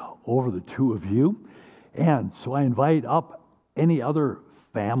blessing over the two of you. And so I invite up any other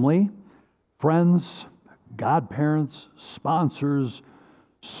family, friends, godparents, sponsors,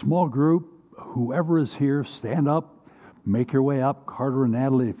 small group, whoever is here, stand up, make your way up. Carter and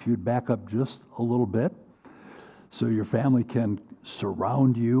Natalie, if you'd back up just a little bit so your family can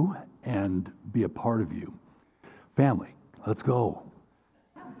surround you and be a part of you. Family, let's go.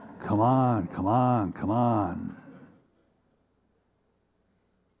 Come on, come on, come on.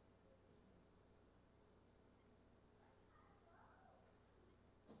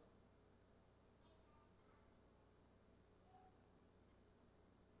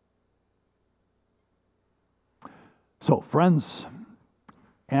 So, friends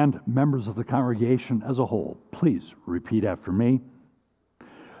and members of the congregation as a whole, please repeat after me.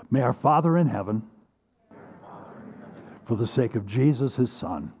 May our Father in heaven, for the sake of Jesus, his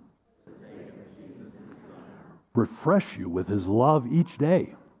Son, refresh you with his love each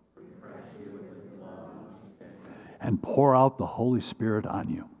day, and pour out the Holy Spirit on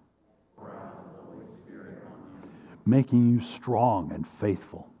you, making you strong and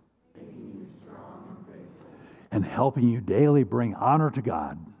faithful, and helping you daily bring honor to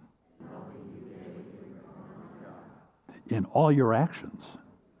God in all your actions.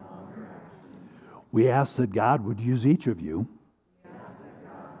 We ask that God would use each of you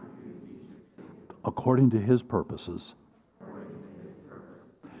according to his purposes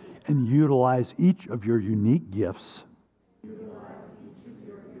and utilize each of your unique gifts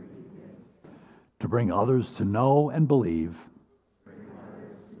to bring others to know and believe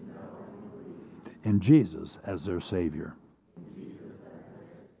in Jesus as their Savior.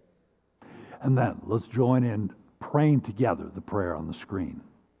 And then let's join in praying together the prayer on the screen.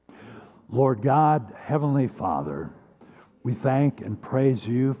 Lord God, Heavenly Father, we thank and praise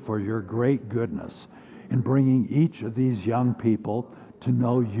you for your great goodness in bringing each of these young people to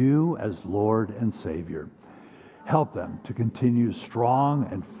know you as Lord and Savior. Help them to continue strong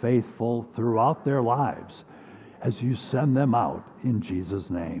and faithful throughout their lives as you send them out in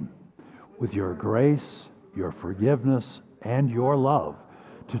Jesus' name, with your grace, your forgiveness, and your love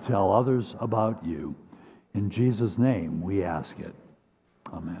to tell others about you. In Jesus' name we ask it.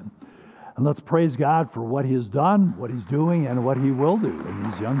 Amen. And let's praise God for what he has done, what he's doing, and what he will do in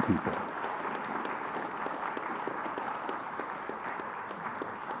these young people.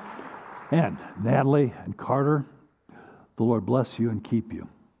 And Natalie and Carter, the Lord bless you and keep you.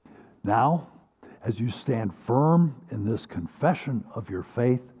 Now, as you stand firm in this confession of your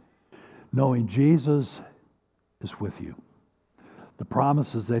faith, knowing Jesus is with you, the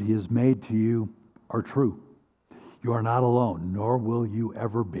promises that he has made to you are true. You are not alone, nor will you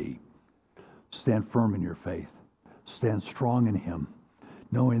ever be. Stand firm in your faith. Stand strong in him,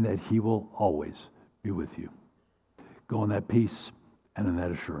 knowing that he will always be with you. Go in that peace and in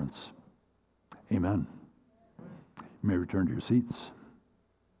that assurance. Amen. You may return to your seats.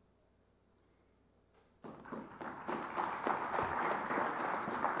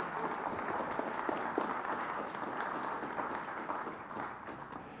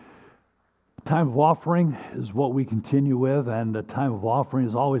 time of offering is what we continue with, and a time of offering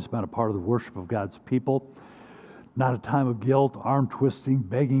has always been a part of the worship of God's people. Not a time of guilt, arm twisting,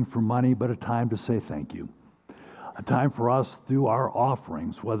 begging for money, but a time to say thank you. A time for us through our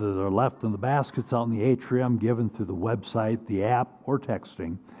offerings, whether they're left in the baskets out in the atrium, given through the website, the app, or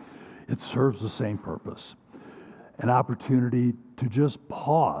texting, it serves the same purpose. An opportunity to just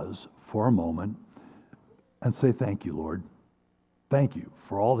pause for a moment and say thank you, Lord. Thank you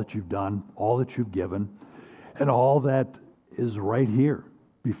for all that you've done, all that you've given, and all that is right here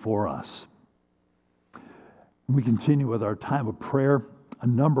before us. We continue with our time of prayer, a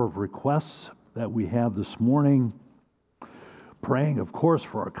number of requests that we have this morning. Praying, of course,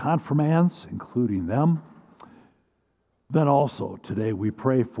 for our confirmands, including them. Then also today we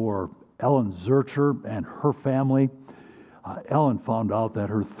pray for Ellen Zurcher and her family. Ellen found out that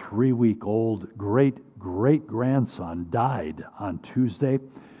her 3-week-old great-great-grandson died on Tuesday.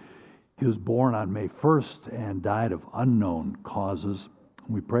 He was born on May 1st and died of unknown causes.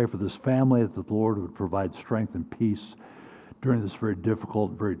 We pray for this family that the Lord would provide strength and peace during this very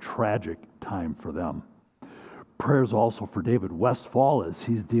difficult, very tragic time for them. Prayers also for David Westfall as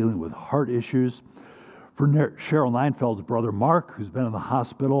he's dealing with heart issues. For Cheryl Neinfeld's brother Mark, who's been in the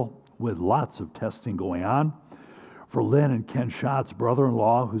hospital with lots of testing going on. For Lynn and Ken Schott's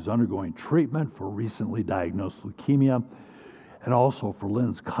brother-in-law, who's undergoing treatment for recently diagnosed leukemia. And also for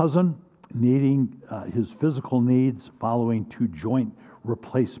Lynn's cousin, needing his physical needs following 2 joint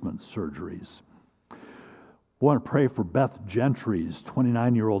replacement surgeries. I want to pray for Beth Gentry's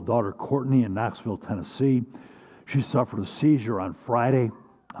 29-year-old daughter Courtney in Knoxville, Tennessee. She suffered a seizure on Friday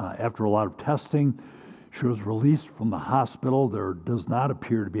after a lot of testing. She was released from the hospital. There does not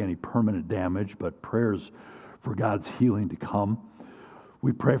appear to be any permanent damage, but prayers for God's healing to come.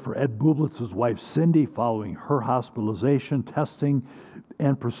 We pray for Ed Bublitz's wife Cindy following her hospitalization, testing,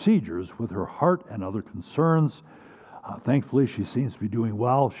 and procedures with her heart and other concerns. Thankfully, she seems to be doing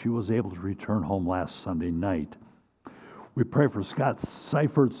well. She was able to return home last Sunday night. We pray for Scott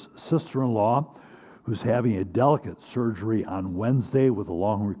Seifert's sister-in-law, who's having a delicate surgery on Wednesday with a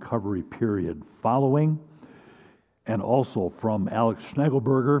long recovery period following. And also from Alex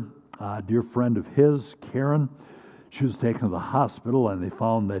Schnegelberger, a dear friend of his, Karen. She was taken to the hospital and they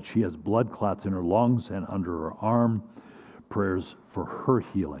found that she has blood clots in her lungs and under her arm. Prayers for her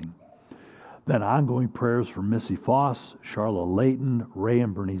healing. Then ongoing prayers for Missy Foss, Charla Layton, Ray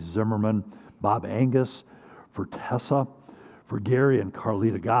and Bernice Zimmerman, Bob Angus, for Tessa, for Gary and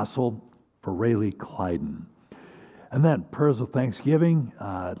Carlita Gossel, for Rayleigh Clyden. And then prayers of thanksgiving.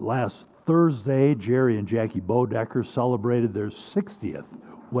 Last Thursday, Jerry and Jackie Bodecker celebrated their 60th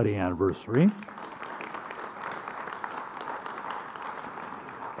wedding anniversary.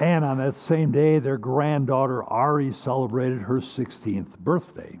 And on that same day, their granddaughter Ari celebrated her 16th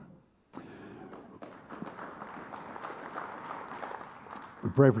birthday. We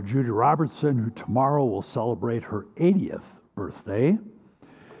pray for Judy Robertson, who tomorrow will celebrate her 80th birthday.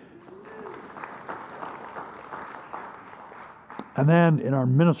 And then in our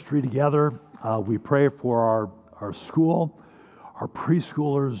ministry together, we pray for our school. Our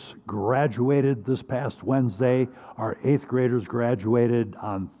preschoolers graduated this past Wednesday. Our 8th graders graduated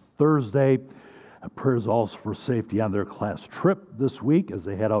on Thursday. Prayers also for safety on their class trip this week as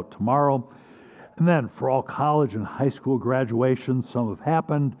they head out tomorrow. And then for all college and high school graduations, some have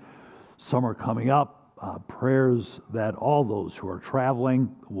happened, some are coming up. Prayers that all those who are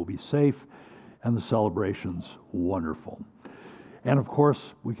traveling will be safe and the celebrations wonderful. And of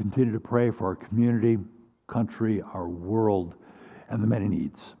course, we continue to pray for our community, country, our world, and the many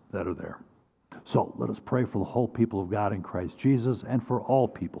needs that are there. So let us pray for the whole people of God in Christ Jesus and for all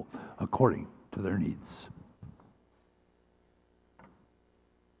people according to their needs.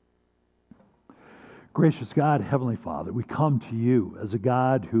 Gracious God, Heavenly Father, we come to you as a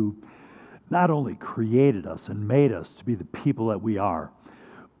God who not only created us and made us to be the people that we are,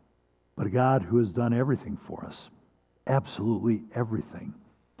 but a God who has done everything for us. Absolutely everything.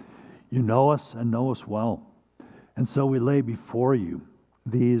 You know us and know us well. And so we lay before you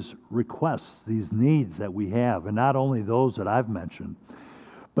these requests, these needs that we have, and not only those that I've mentioned,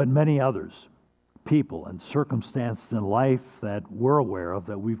 but many others, people and circumstances in life that we're aware of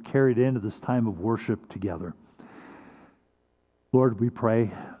that we've carried into this time of worship together. Lord, we pray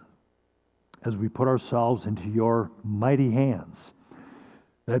as we put ourselves into your mighty hands,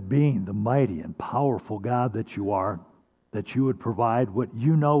 that being the mighty and powerful God that you are, that you would provide what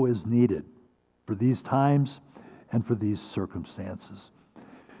you know is needed for these times and for these circumstances.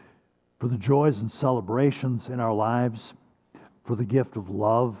 For the joys and celebrations in our lives, for the gift of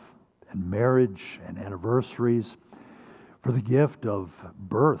love and marriage and anniversaries, for the gift of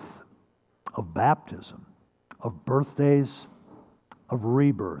birth of baptism, of birthdays, of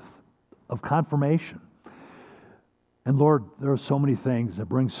rebirth, of confirmation. And Lord, there are so many things that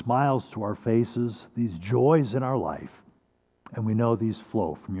bring smiles to our faces, these joys in our life. And we know these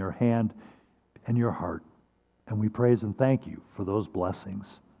flow from your hand and your heart. And we praise and thank you for those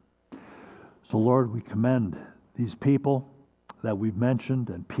blessings. So Lord, we commend these people that we've mentioned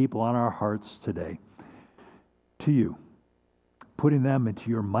and people on our hearts today to you, putting them into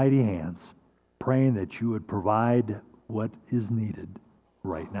your mighty hands, praying that you would provide what is needed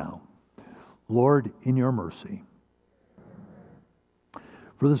right now. Lord, in your mercy,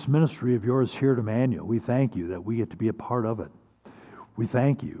 for this ministry of yours here at Emmanuel, we thank you that we get to be a part of it. We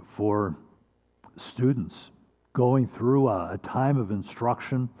thank you for students going through a time of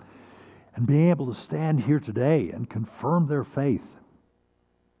instruction and being able to stand here today and confirm their faith.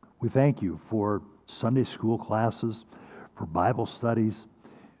 We thank you for Sunday school classes, for Bible studies.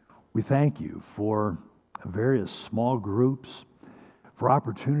 We thank you for various small groups, for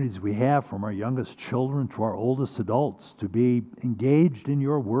opportunities we have from our youngest children to our oldest adults to be engaged in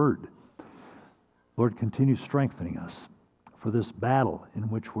your word. Lord, continue strengthening us for this battle in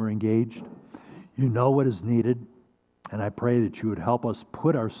which we're engaged. You know what is needed, and I pray that you would help us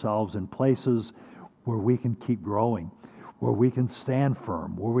put ourselves in places where we can keep growing, where we can stand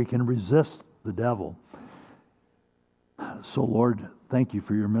firm, where we can resist the devil. So, Lord, thank you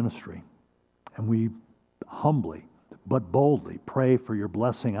for your ministry. And we humbly but boldly pray for your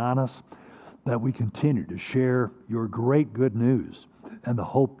blessing on us, that we continue to share your great good news and the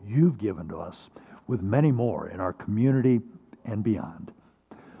hope you've given to us with many more in our community and beyond.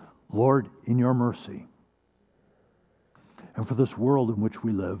 Lord, in your mercy, and for this world in which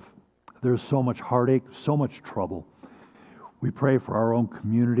we live, there's so much heartache, so much trouble. We pray for our own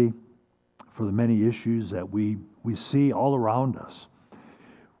community, for the many issues that we see all around us.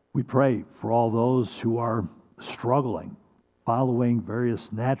 We pray for all those who are struggling, following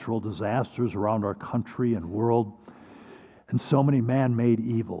various natural disasters around our country and world, and so many man-made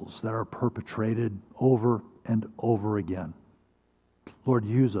evils that are perpetrated over and over again. Lord,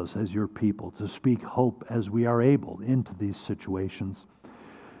 use us as your people to speak hope as we are able into these situations,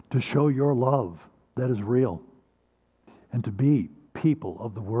 to show your love that is real, and to be people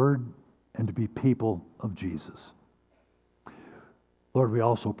of the Word and to be people of Jesus. Lord, we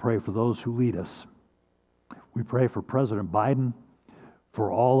also pray for those who lead us. We pray for President Biden,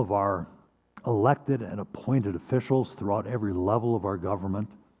 for all of our elected and appointed officials throughout every level of our government.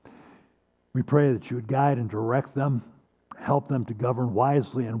 We pray that you would guide and direct them, help them to govern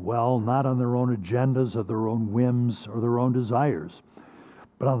wisely and well, not on their own agendas or their own whims or their own desires,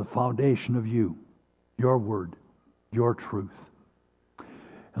 but on the foundation of you, your word, your truth.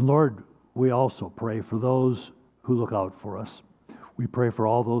 And Lord, we also pray for those who look out for us. We pray for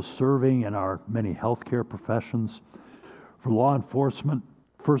all those serving in our many healthcare professions, for law enforcement,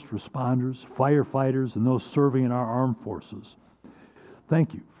 first responders, firefighters, and those serving in our armed forces.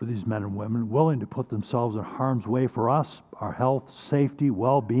 Thank you for these men and women willing to put themselves in harm's way for us, our health, safety,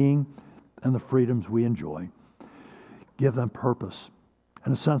 well-being, and the freedoms we enjoy. Give them purpose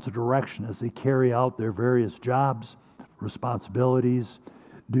and a sense of direction as they carry out their various jobs, responsibilities,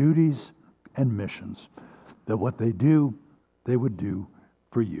 duties, and missions, that what they do, they would do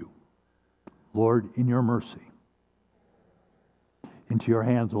for you. Lord, in your mercy, into your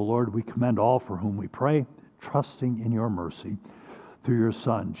hands, O Lord, we commend all for whom we pray, trusting in your mercy, through your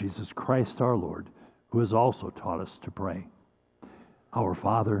Son, Jesus Christ our Lord, who has also taught us to pray. Our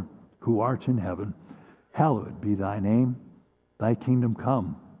Father, who art in heaven, hallowed be thy name. Thy kingdom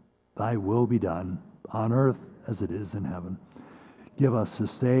come, thy will be done, on earth as it is in heaven. Give us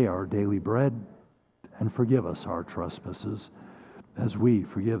this day our daily bread, and forgive us our trespasses, as we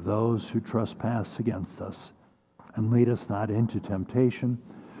forgive those who trespass against us. And lead us not into temptation,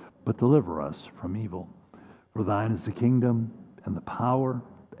 but deliver us from evil. For thine is the kingdom, and the power,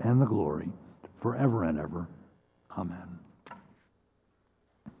 and the glory, forever and ever. Amen.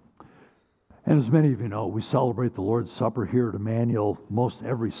 And as many of you know, we celebrate the Lord's Supper here at Emmanuel most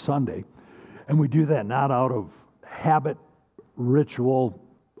every Sunday. And we do that not out of habit, ritual,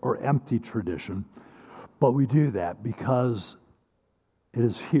 or empty tradition, but we do that because it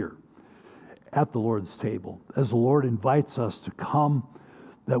is here at the Lord's table, as the Lord invites us to come,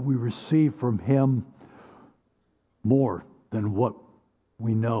 that we receive from him more than what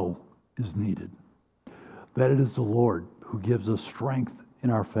we know is needed. That it is the Lord who gives us strength in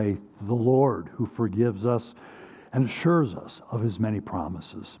our faith, the Lord who forgives us and assures us of his many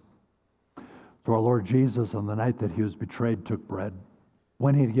promises. So our Lord Jesus, on the night that he was betrayed, took bread.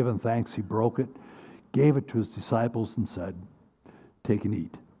 When he had given thanks, he broke it, gave it to his disciples, and said, "Take and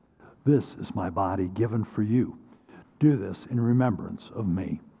eat. This is my body given for you. Do this in remembrance of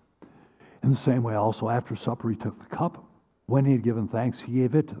me. In the same way also after supper he took the cup. When he had given thanks, he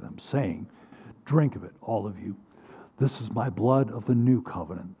gave it to them, saying, Drink of it, all of you. This is my blood of the new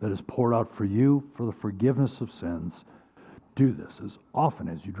covenant that is poured out for you for the forgiveness of sins. Do this as often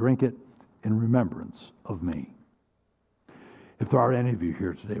as you drink it in remembrance of me. If there are any of you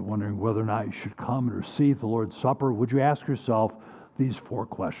here today wondering whether or not you should come and receive the Lord's Supper, would you ask yourself these 4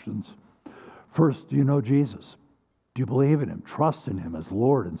 questions? First, do you know Jesus? Do you believe in him? Trust in him as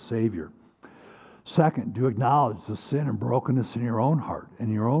Lord and Savior? Second, do you acknowledge the sin and brokenness in your own heart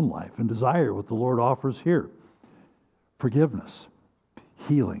and your own life and desire what the Lord offers here? Forgiveness,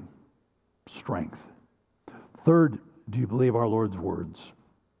 healing, strength. Third, do you believe our Lord's words?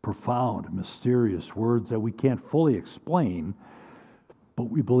 Profound, mysterious words that we can't fully explain, but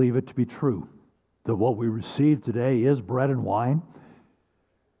we believe it to be true. That what we receive today is bread and wine,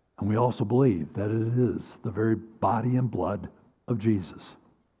 and we also believe that it is the very body and blood of Jesus.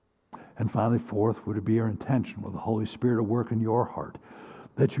 And finally, fourth, would it be your intention with the Holy Spirit at work in your heart,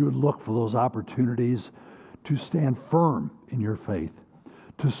 that you would look for those opportunities to stand firm in your faith,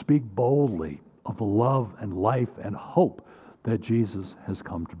 to speak boldly of the love and life and hope that Jesus has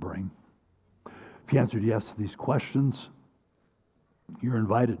come to bring? If you answered yes to these questions, you're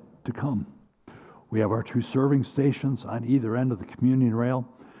invited to come. We have our 2 serving stations on either end of the communion rail.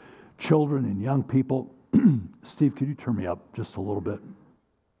 Children and young people. Steve, could you turn me up just a little bit?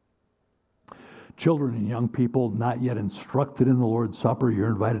 Children and young people not yet instructed in the Lord's Supper, you're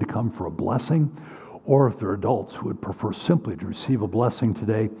invited to come for a blessing. Or if they're adults who would prefer simply to receive a blessing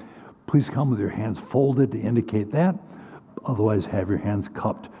today, please come with your hands folded to indicate that. Otherwise, have your hands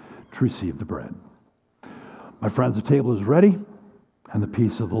cupped to receive the bread. My friends, the table is ready, and the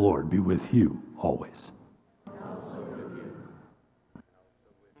peace of the Lord be with you always.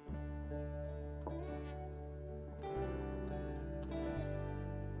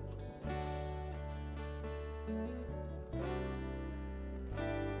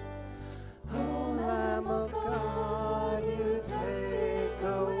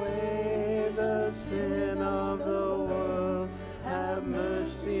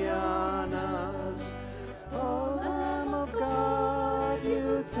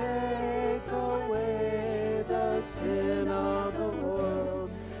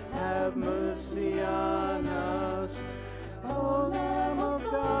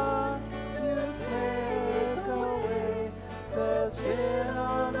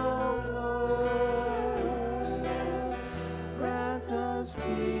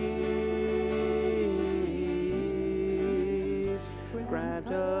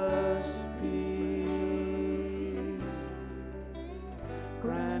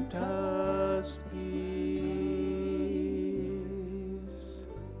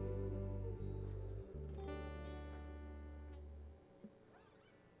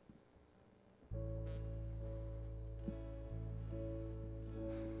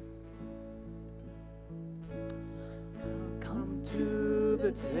 To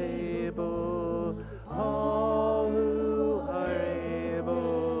the table, all who are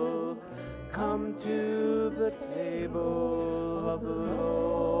able, come to the table of the Lord.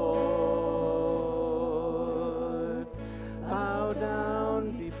 Bow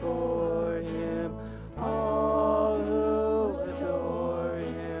down before him, all who adore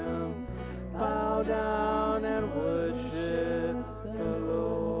him. Bow down and worship the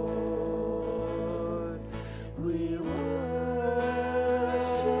Lord. We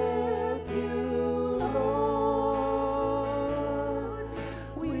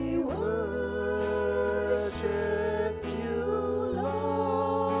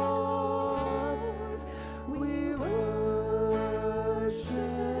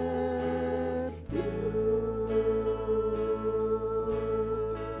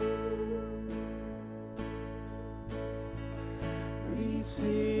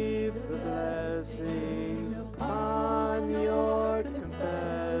receive the blessing upon your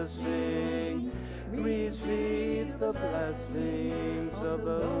confessing. Receive the blessings of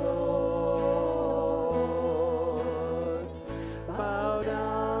the Lord. Bow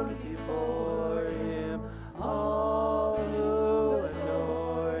down before him, all who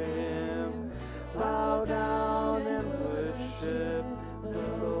adore him. Bow down and worship the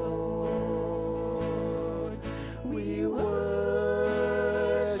Lord. We worship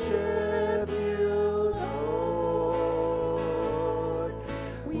you, Lord.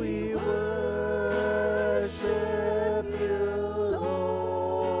 We worship you,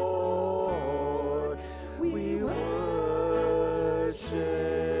 Lord.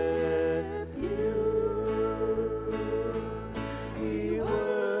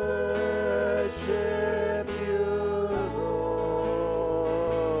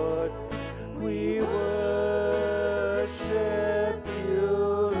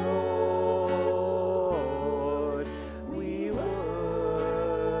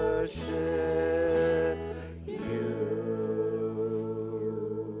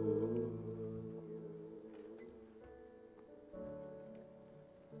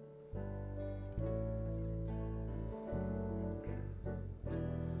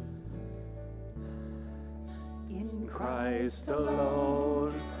 Christ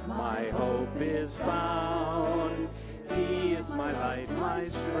alone my hope is found. He is my light, my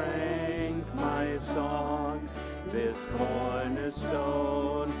strength, my song, this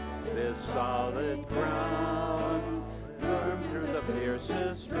cornerstone, this solid ground, firm through the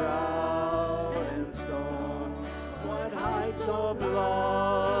fiercest drought and storm. What heights of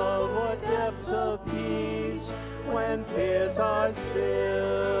love, what depths of peace, when fears are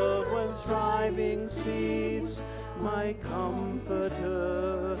stilled, when striving cease. My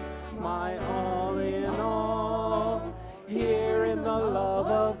comforter, my all in all, here in the love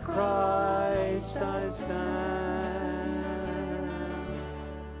of Christ I stand.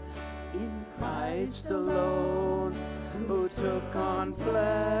 In Christ alone, who took on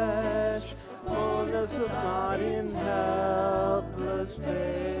flesh, fullness of God in helpless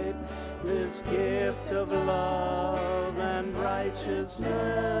babe, this gift of love and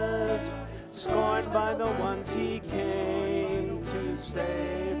righteousness, scorned by the ones he came to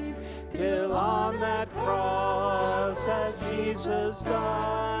save, till on that cross as Jesus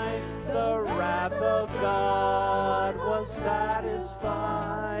died, the wrath of God was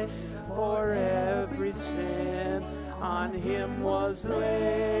satisfied, for every sin on him was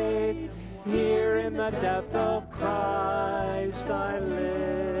laid. Here in the death of Christ I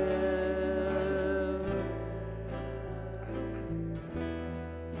live.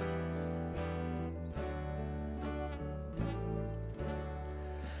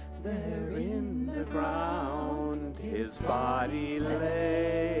 There in the ground his body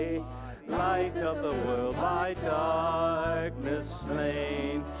lay, light of the world by darkness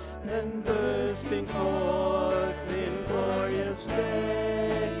slain, then bursting forth in glorious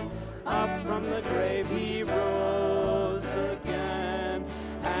day, up from the grave he rose again,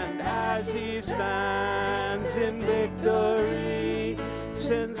 and as he stands in victory,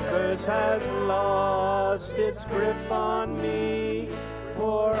 sin's curse has lost its grip on me.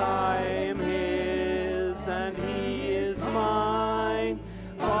 For I am his and he is mine,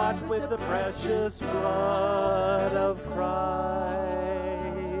 bought with the precious blood of Christ.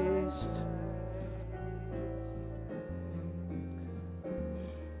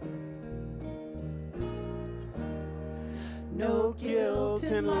 No guilt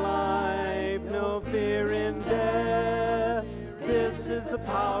in life, no fear in death. This is the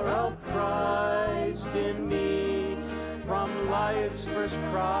power of Christ in me. From life's first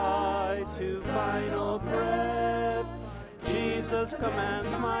cry to final breath, Jesus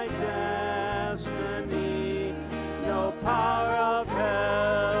commands my destiny. No power of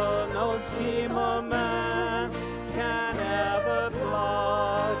hell, no scheme of man can ever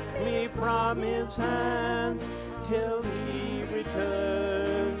pluck me from his hand, till he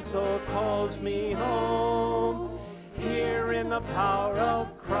returns or calls me home. Here in the power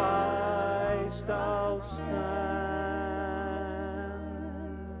of Christ I'll stand.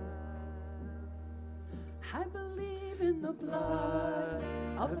 I believe in the blood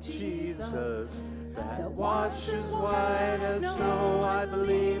of Jesus that washes white as snow. I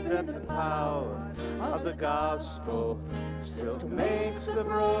believe that the power of the gospel still makes the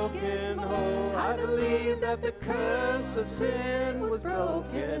broken whole. I believe that the curse of sin was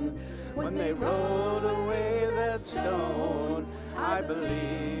broken when they rolled away that stone. I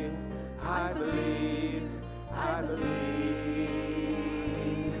believe, I believe, I believe.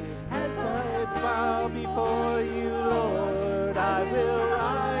 As I bow before you, Lord, I will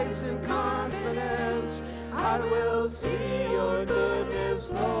rise in confidence. I will see your goodness,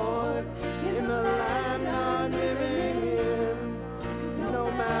 Lord, in the land I'm living in. 'Cause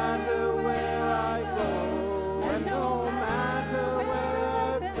no matter where I go, and no matter where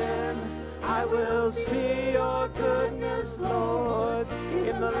I've been, I will see your goodness, Lord,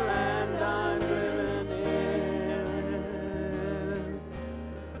 in the land I'm living in.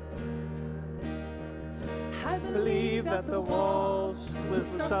 I believe that the walls will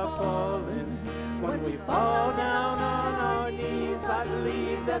stop falling when we fall down on our knees. I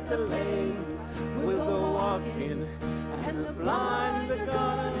believe that the lame will go walking and the blind are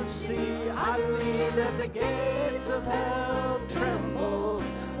gonna see. I believe that the gates of hell tremble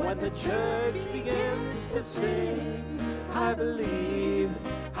when the church begins to sing. I believe,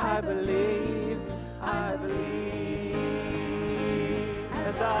 I believe, I believe.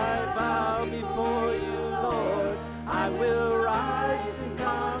 As I bow before you, Lord, I will rise in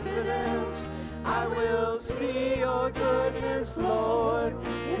confidence. I will see your goodness, Lord,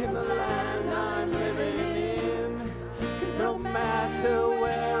 in the land I'm living in. 'Cause no matter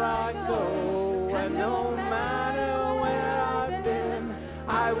where I go, and no matter where I've been,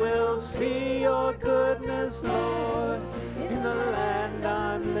 I will see your goodness, Lord, in the land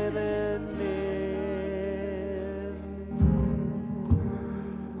I'm living in.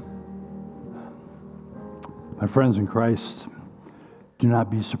 friends in Christ, do not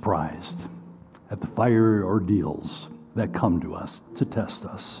be surprised at the fiery ordeals that come to us to test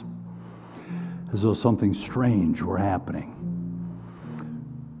us, as though something strange were happening.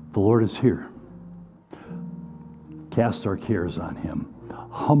 The Lord is here. Cast our cares on him.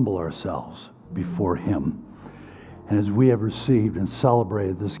 Humble ourselves before him. And as we have received and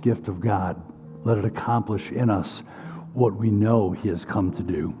celebrated this gift of God, let it accomplish in us what we know he has come to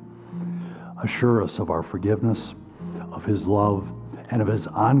do. Assure us of our forgiveness, of his love, and of his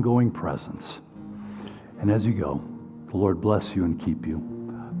ongoing presence. And as you go, the Lord bless you and keep you.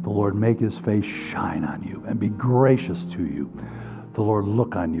 The Lord make his face shine on you and be gracious to you. The Lord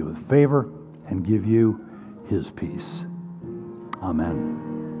look on you with favor and give you his peace.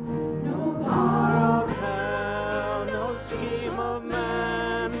 Amen. No power of hell, no scheme of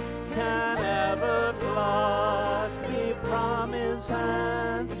man can ever pluck me from his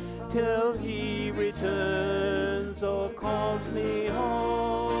hand till he returns or calls me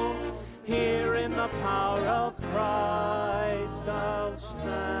home. Here in the power of Christ I'll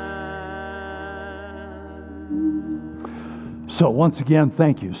stand. So once again,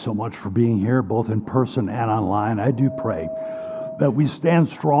 thank you so much for being here, both in person and online. I do pray that we stand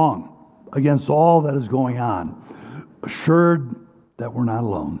strong against all that is going on, assured that we're not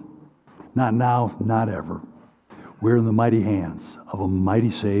alone. Not now, not ever. We're in the mighty hands of a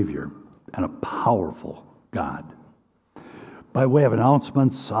mighty Savior and a powerful God. By way of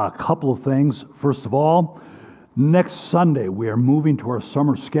announcements, a couple of things. First of all, next Sunday we are moving to our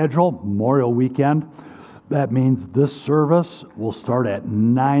summer schedule, Memorial Weekend. That means this service will start at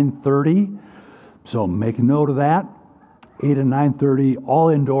 9:30. So make a note of that. 8 and 9:30, all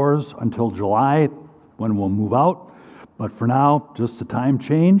indoors until July, when we'll move out. But for now, just a time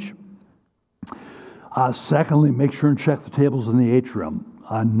change. Secondly, make sure and check the tables in the atrium.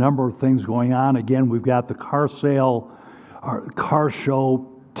 A number of things going on. Again, we've got the car sale, our car show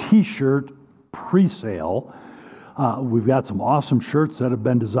t-shirt pre-sale. We've got some awesome shirts that have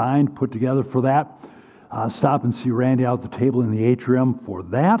been designed, put together for that. Stop and see Randy out at the table in the atrium for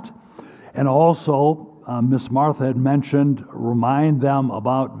that. And also, Miss Martha had mentioned, remind them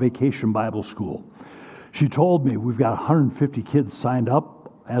about Vacation Bible School. She told me we've got 150 kids signed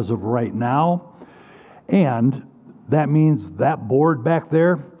up as of right now. And that means that board back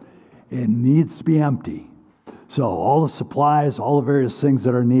there, it needs to be empty. So all the supplies, all the various things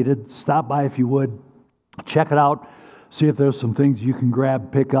that are needed, stop by if you would, check it out, see if there's some things you can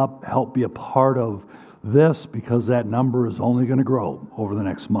grab, pick up, help be a part of this, because that number is only going to grow over the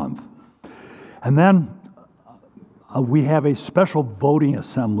next month. And then we have a special voting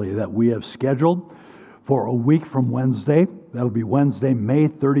assembly that we have scheduled for a week from Wednesday. That'll be Wednesday, May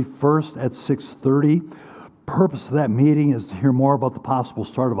 31st at 6:30. Purpose of that meeting is to hear more about the possible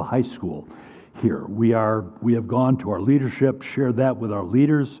start of a high school here. We have gone to our leadership, shared that with our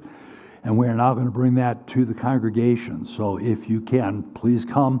leaders, and we are now going to bring that to the congregation. So if you can, please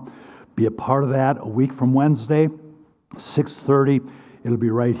come. Be a part of that a week from Wednesday, 6:30. It'll be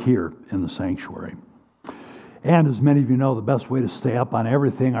right here in the sanctuary. And as many of you know, the best way to stay up on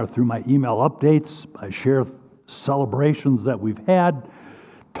everything are through my email updates. I share celebrations that we've had,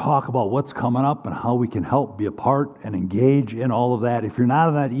 talk about what's coming up and how we can help be a part and engage in all of that. If you're not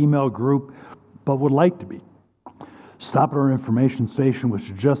in that email group but would like to be, stop at our information station, which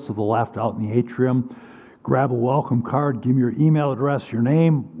is just to the left out in the atrium. Grab a welcome card, give me your email address, your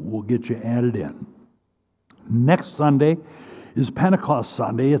name, we'll get you added in. Next Sunday is Pentecost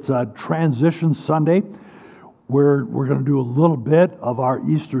Sunday. It's a transition Sunday where we're going to do a little bit of our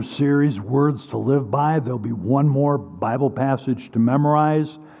Easter series, Words to Live By. There'll be one more Bible passage to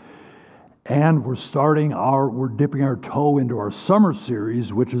memorize. And we're dipping our toe into our summer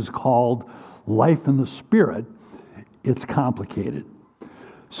series, which is called Life in the Spirit. It's complicated.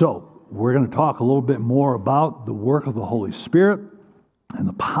 So we're going to talk a little bit more about the work of the Holy Spirit and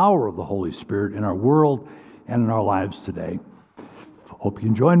the power of the Holy Spirit in our world and in our lives today. Hope you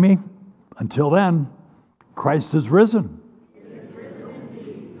can join me. Until then, Christ is risen. He is risen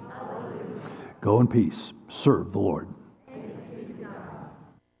indeed. Hallelujah. Go in peace. Serve the Lord.